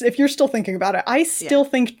I would, if you're still thinking about it, I still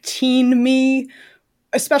think teen me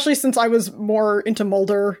especially since I was more into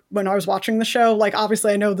Mulder when I was watching the show. Like,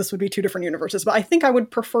 obviously, I know this would be two different universes, but I think I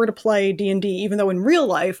would prefer to play D&D, even though in real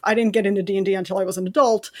life, I didn't get into D&D until I was an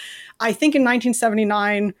adult. I think in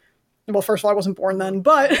 1979, well, first of all, I wasn't born then,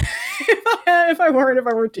 but if I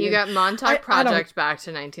were to. You got Montauk Project back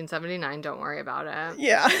to 1979. Don't worry about it.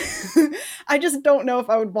 Yeah. I just don't know if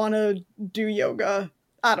I would want to do yoga.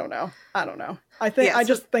 I don't know. I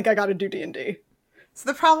just think I got to do D&D. So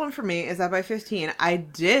the problem for me is that by 15, I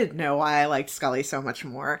did know why I liked Scully so much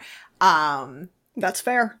more. That's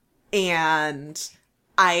fair. And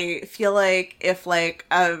I feel like if like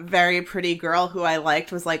a very pretty girl who I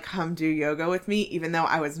liked was like, come do yoga with me, even though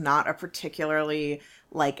I was not a particularly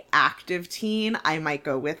like active teen, I might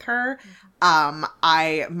go with her.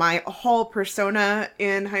 My whole persona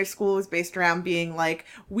in high school was based around being like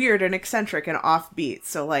weird and eccentric and offbeat.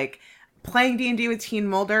 So like playing D&D with Teen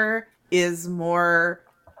Mulder is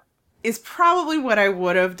probably what I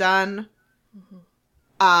would have done.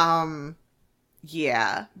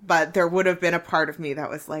 Yeah, but there would have been a part of me that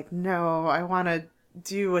was like, no, I want to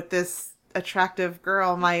do what this attractive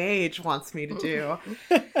girl my age wants me to do.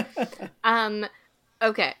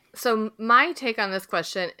 Okay, so my take on this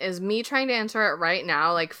question is me trying to answer it right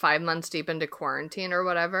now, like 5 months deep into quarantine or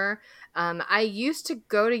whatever. I used to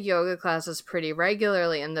go to yoga classes pretty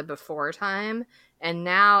regularly in the before time, and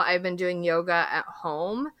now I've been doing yoga at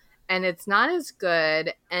home, and it's not as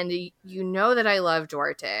good. And you know that I love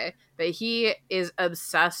Duarte, but he is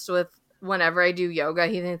obsessed with whenever I do yoga,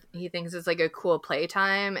 he thinks it's like a cool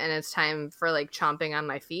playtime, and it's time for like chomping on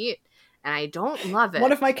my feet. And I don't love it.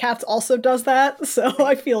 One of my cats also does that, so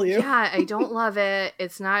I feel you. Yeah, I don't love it.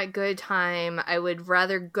 It's not a good time. I would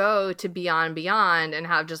rather go to Beyond Beyond and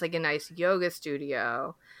have just like a nice yoga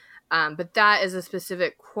studio. But that is a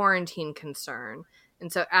specific quarantine concern.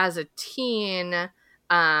 And so as a teen,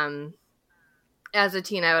 I would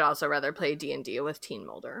also rather play D&D with Teen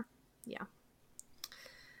Mulder. Yeah.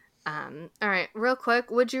 All right, real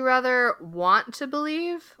quick. Would you rather want to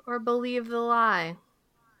believe or believe the lie?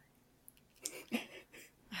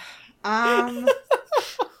 I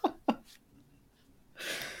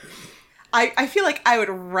feel like I would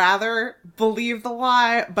rather believe the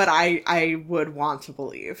lie, but I would want to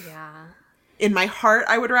believe. Yeah. In my heart,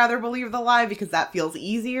 I would rather believe the lie because that feels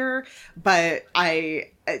easier, but I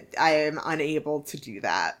am unable to do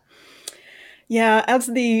that. Yeah, as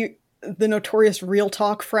the notorious real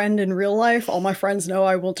talk friend in real life, all my friends know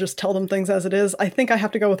I will just tell them things as it is. I think I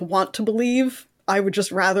have to go with want to believe. I would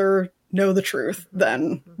just rather know the truth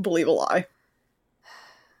than believe a lie.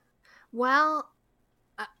 Well,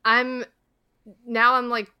 I'm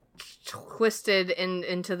like twisted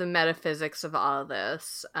into the metaphysics of all of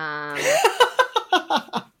this. But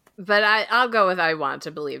I'll go with I want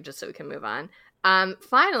to believe just so we can move on.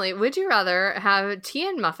 Finally, would you rather have tea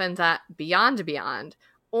and muffins at Beyond Beyond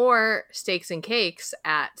or Steaks and Cakes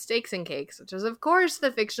at Steaks and Cakes, which is, of course,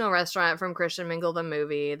 the fictional restaurant from Christian Mingle the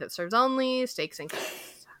movie that serves only steaks and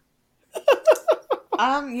cakes?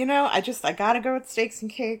 I gotta go with Steaks and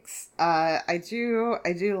Cakes. I do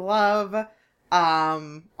love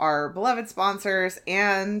our beloved sponsors,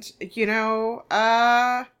 and I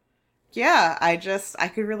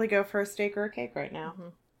could really go for a steak or a cake right now.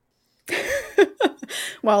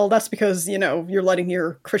 Well, that's because, you're letting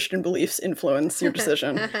your Christian beliefs influence your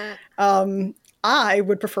decision. I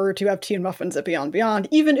would prefer to have tea and muffins at Beyond Beyond,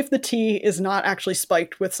 even if the tea is not actually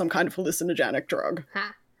spiked with some kind of hallucinogenic drug.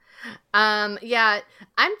 Yeah,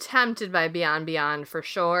 I'm tempted by Beyond Beyond for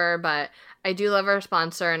sure, but I do love our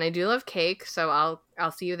sponsor and I do love cake, so I'll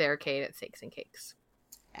see you there, Kate, at Steaks and Cakes.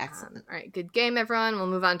 Excellent. All right, good game, everyone. We'll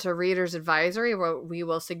move on to Reader's Advisory, where we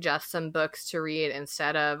will suggest some books to read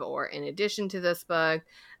instead of or in addition to this book.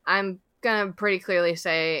 I'm gonna pretty clearly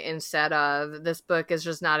say instead of. This book is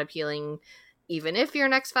just not appealing, even if you're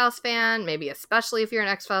an X-Files fan, maybe especially if you're an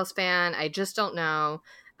X-Files fan. I just don't know.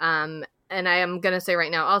 And I am going to say right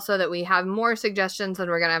now also that we have more suggestions than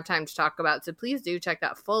we're going to have time to talk about. So please do check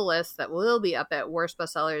that full list that will be up at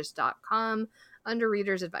worstbestsellers.com under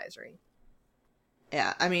Reader's Advisory.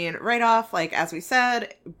 Yeah, I mean, right off, like, as we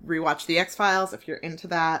said, rewatch The X-Files if you're into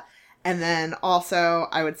that. And then also,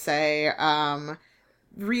 I would say,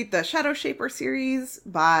 read the Shadow Shaper series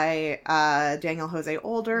by Daniel Jose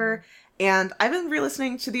Older. And I've been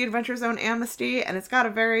re-listening to The Adventure Zone Amnesty, and it's got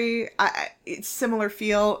a very it's similar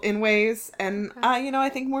feel in ways. And, I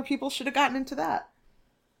think more people should have gotten into that.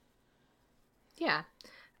 Yeah.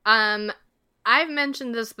 I've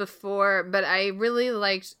mentioned this before, but I really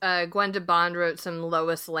liked Gwenda Bond wrote some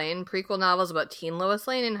Lois Lane prequel novels about teen Lois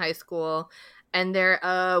Lane in high school, and they're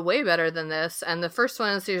way better than this. And the first one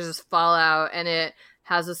in the series is Fallout, and it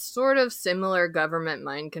has a sort of similar government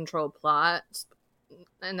mind control plot.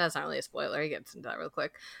 And that's not really a spoiler. He gets into that real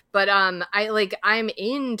quick. But I'm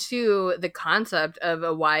into the concept of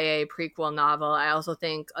a YA prequel novel. I also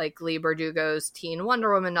think like Leigh Bardugo's teen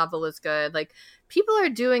Wonder Woman novel is good. Like, people are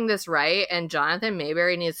doing this right, and Jonathan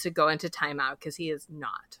Maberry needs to go into timeout because he is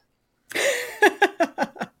not.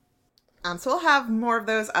 So we'll have more of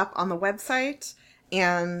those up on the website,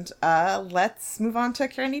 and let's move on to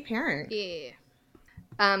candy pairing. Yeah.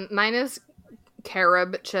 Mine is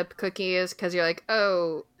carob chip cookies, because you're like,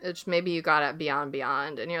 oh, it's maybe you got it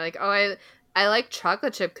Beyond, and you're like, oh, I like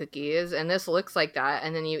chocolate chip cookies, and this looks like that,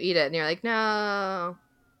 and then you eat it, and you're like, no.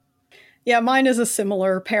 Yeah, mine is a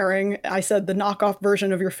similar pairing. I said the knockoff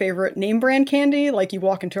version of your favorite name brand candy. Like, you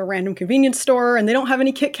walk into a random convenience store and they don't have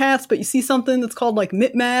any Kit Kats, but you see something that's called like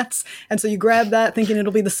Mit Mats, and so you grab that thinking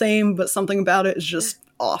it'll be the same, but something about it is just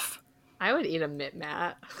off. I would eat a Mit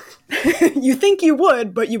Mat. You think you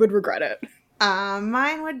would, but you would regret it.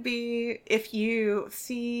 Mine would be if you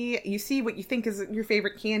see what you think is your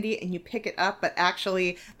favorite candy and you pick it up, but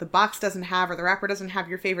actually the box doesn't have, or the wrapper doesn't have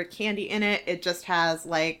your favorite candy in it. It just has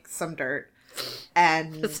like some dirt,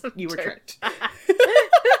 and you were tricked.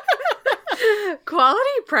 Quality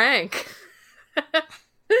prank.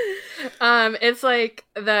 It's like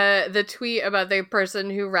the tweet about the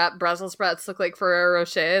person who wrapped Brussels sprouts look like Ferrero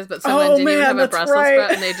Rochers, but someone didn't even have a Brussels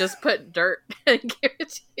sprout and they just put dirt and gave it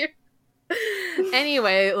to you.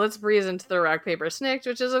 Anyway, let's breeze into the rock, paper, snicked,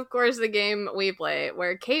 which is, of course, the game we play,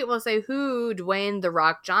 where Kate will say who Dwayne "The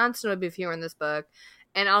Rock" Johnson would be if he were in this book,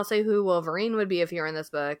 and I'll say who Wolverine would be if he were in this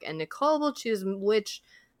book, and Nicole will choose which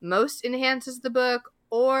most enhances the book,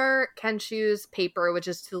 or can choose paper, which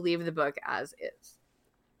is to leave the book as is.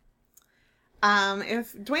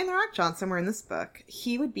 If Dwayne "The Rock" Johnson were in this book,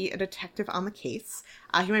 he would be a detective on the case.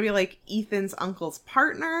 He might be like Ethan's uncle's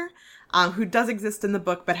partner, who does exist in the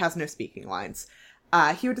book but has no speaking lines.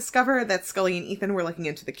 He would discover that Scully and Ethan were looking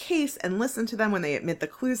into the case and listen to them when they admit the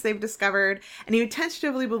clues they've discovered, and he would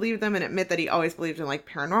tentatively believe them and admit that he always believed in like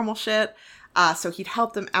paranormal shit. So he'd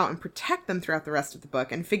help them out and protect them throughout the rest of the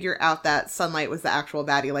book and figure out that Sunlight was the actual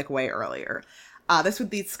baddie like way earlier. This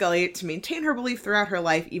would lead Scully to maintain her belief throughout her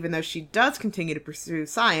life, even though she does continue to pursue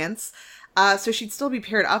science. So she'd still be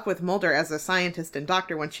paired up with Mulder as a scientist and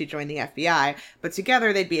doctor once she joined the FBI, but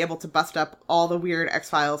together they'd be able to bust up all the weird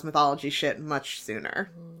X-Files mythology shit much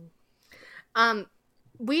sooner.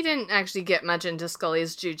 We didn't actually get much into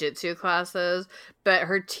Scully's jujitsu classes, but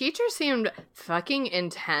her teacher seemed fucking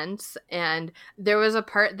intense, and there was a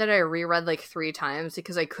part that I reread like 3 times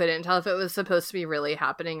because I couldn't tell if it was supposed to be really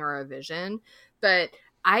happening or a vision, but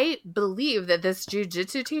I believe that this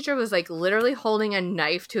jujitsu teacher was like literally holding a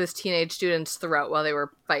knife to his teenage students' throat while they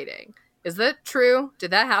were fighting. Is that true? Did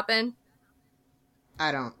that happen?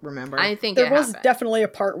 I don't remember. I think there was definitely a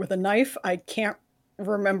part with a knife. I can't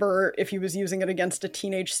remember if he was using it against a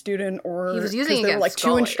teenage student or he was using it there were like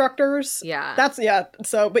Scully. 2 instructors. Yeah,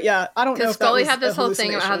 so but yeah, I don't know if Scully that was had this whole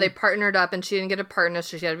thing about how they partnered up and she didn't get a partner,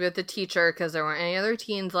 so she had to be with the teacher because there weren't any other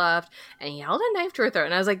teens left, and he held a knife to her throat,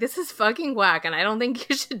 and I was like, this is fucking whack, and I don't think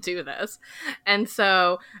you should do this. And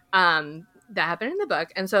so that happened in the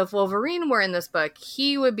book. And so if Wolverine were in this book,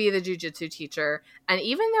 he would be the jujitsu teacher. And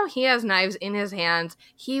even though he has knives in his hands,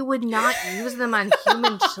 he would not use them on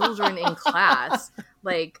human children in class.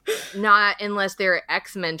 Like, not unless they're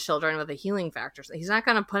X-Men children with a healing factor. So he's not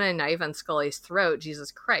going to put a knife on Scully's throat,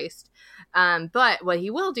 Jesus Christ. But what he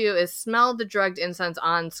will do is smell the drugged incense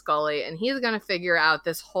on Scully, and he's going to figure out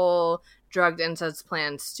this whole drugged incense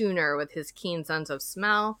plan sooner with his keen sense of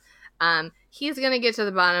smell. He's going to get to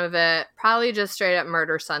the bottom of it, probably just straight up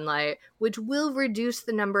murder Sunlight, which will reduce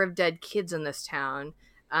the number of dead kids in this town.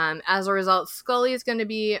 As a result, Scully is going to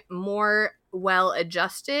be more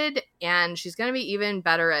well-adjusted, and she's going to be even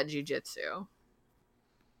better at jujitsu.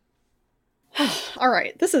 All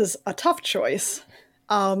right, this is a tough choice.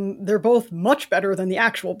 They're both much better than the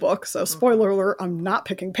actual book, so spoiler alert, I'm not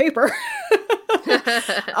picking paper.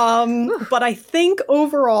 But I think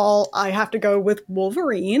overall I have to go with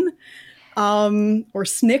Wolverine, or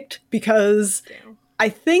Snicked, because I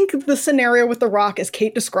think the scenario with The Rock, as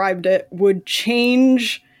Kate described it, would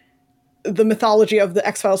change the mythology of the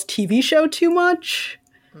X-Files TV show too much.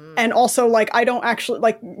 And also, like, I don't actually,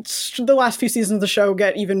 like, the last few seasons of the show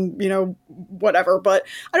get even, whatever, but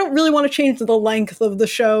I don't really want to change the length of the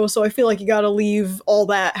show, so I feel like you gotta leave all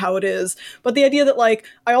that how it is. But the idea that, like,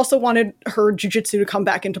 I also wanted her jujitsu to come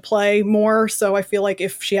back into play more, so I feel like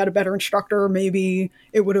if she had a better instructor, maybe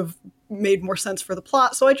it would have made more sense for the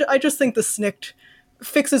plot. So I just think the Snicked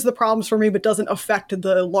fixes the problems for me, but doesn't affect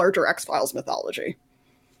the larger X-Files mythology.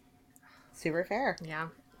 Super fair. Yeah.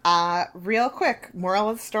 Real quick, moral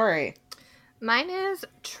of the story. Mine is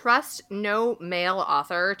trust no male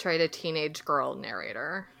author, try a teenage girl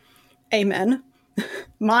narrator. Amen.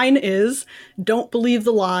 Mine is don't believe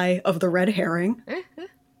the lie of the red herring.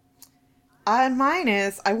 And mine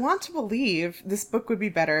is, I want to believe this book would be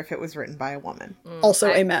better if it was written by a woman. Also,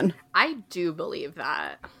 amen. I do believe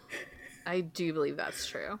that. I do believe that's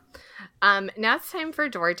true. Now it's time for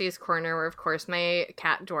Duarte's Corner, where, of course, my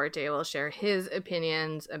cat Duarte will share his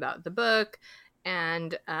opinions about the book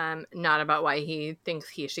and not about why he thinks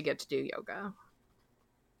he should get to do yoga.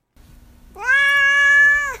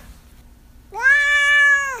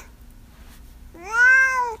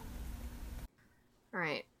 All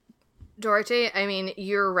right. Duarte, I mean,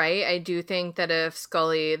 you're right. I do think that if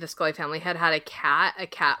the Scully family had a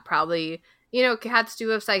cat probably, cats do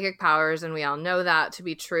have psychic powers, and we all know that to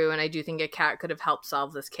be true, and I do think a cat could have helped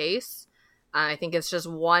solve this case. I think it's just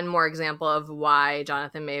one more example of why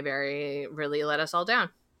Jonathan Mayberry really let us all down.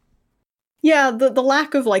 Yeah, the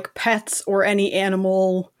lack of, pets or any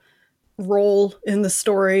animal role in the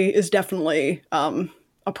story is definitely a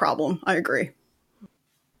problem. I agree.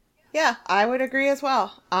 Yeah, I would agree as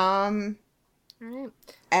well. All right.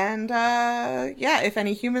 And, if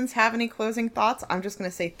any humans have any closing thoughts, I'm just going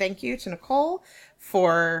to say thank you to Nicole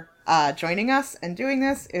for joining us and doing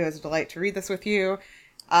this. It was a delight to read this with you,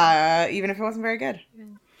 even if it wasn't very good.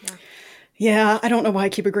 Yeah, I don't know why I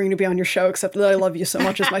keep agreeing to be on your show, except that I love you so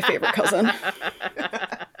much as my favorite cousin.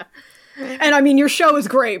 And I mean, your show is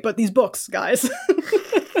great, but these books, guys.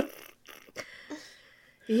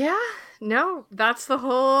 Yeah. No, that's the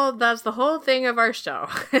whole thing of our show,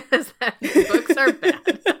 is that books are bad.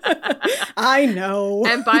 I know.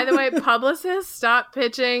 And by the way, publicists, stop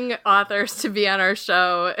pitching authors to be on our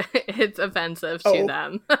show. It's offensive to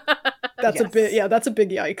them. That's a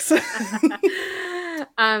big yikes.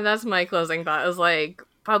 That's my closing thought, is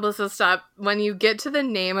publicists, stop. When you get to the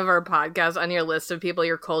name of our podcast on your list of people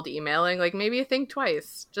you're cold emailing, maybe think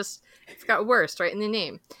twice. Just, it's got worst right in the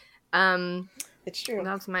name. It's true.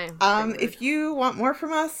 That's my if you want more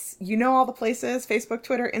from us, all the places: Facebook,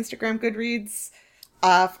 Twitter, Instagram, Goodreads.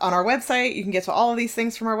 On our website, you can get to all of these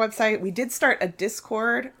things from our website. We did start a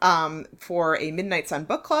Discord for a Midnight Sun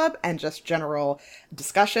book club and just general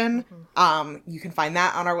discussion. You can find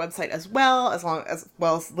that on our website as well as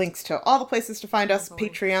links to all the places to find us,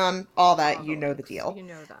 Patreon, all that. You know the deal. You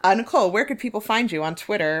know that. Nicole, where could people find you on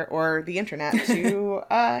Twitter or the internet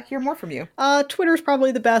to hear more from you? Twitter's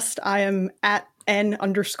probably the best. I am at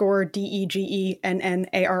N_DEGENNARO.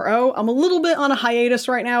 I'm a little bit on a hiatus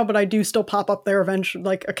right now, but I do still pop up there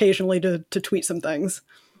eventually, occasionally to tweet some things.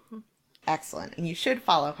 Excellent. And you should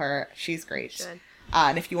follow her. She's great.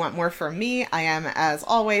 And if you want more from me, I am, as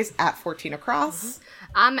always, at 14 Across.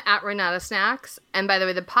 I'm at Renata Snacks. And by the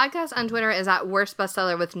way, the podcast on Twitter is at Worst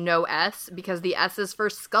Bestseller with no S, because the S is for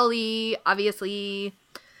Scully, obviously.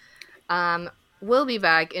 We'll be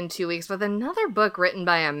back in 2 weeks with another book written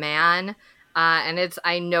by a man. And it's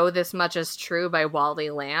I Know This Much Is True by Wally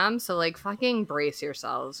Lamb. So, fucking brace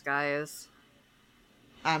yourselves, guys.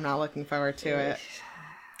 I'm not looking forward to it.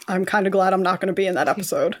 I'm kind of glad I'm not going to be in that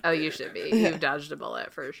episode. Oh, you should be. You've dodged a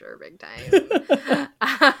bullet for sure, big time.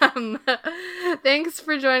 Thanks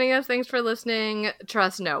for joining us. Thanks for listening.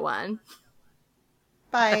 Trust no one.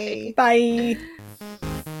 Bye. Bye.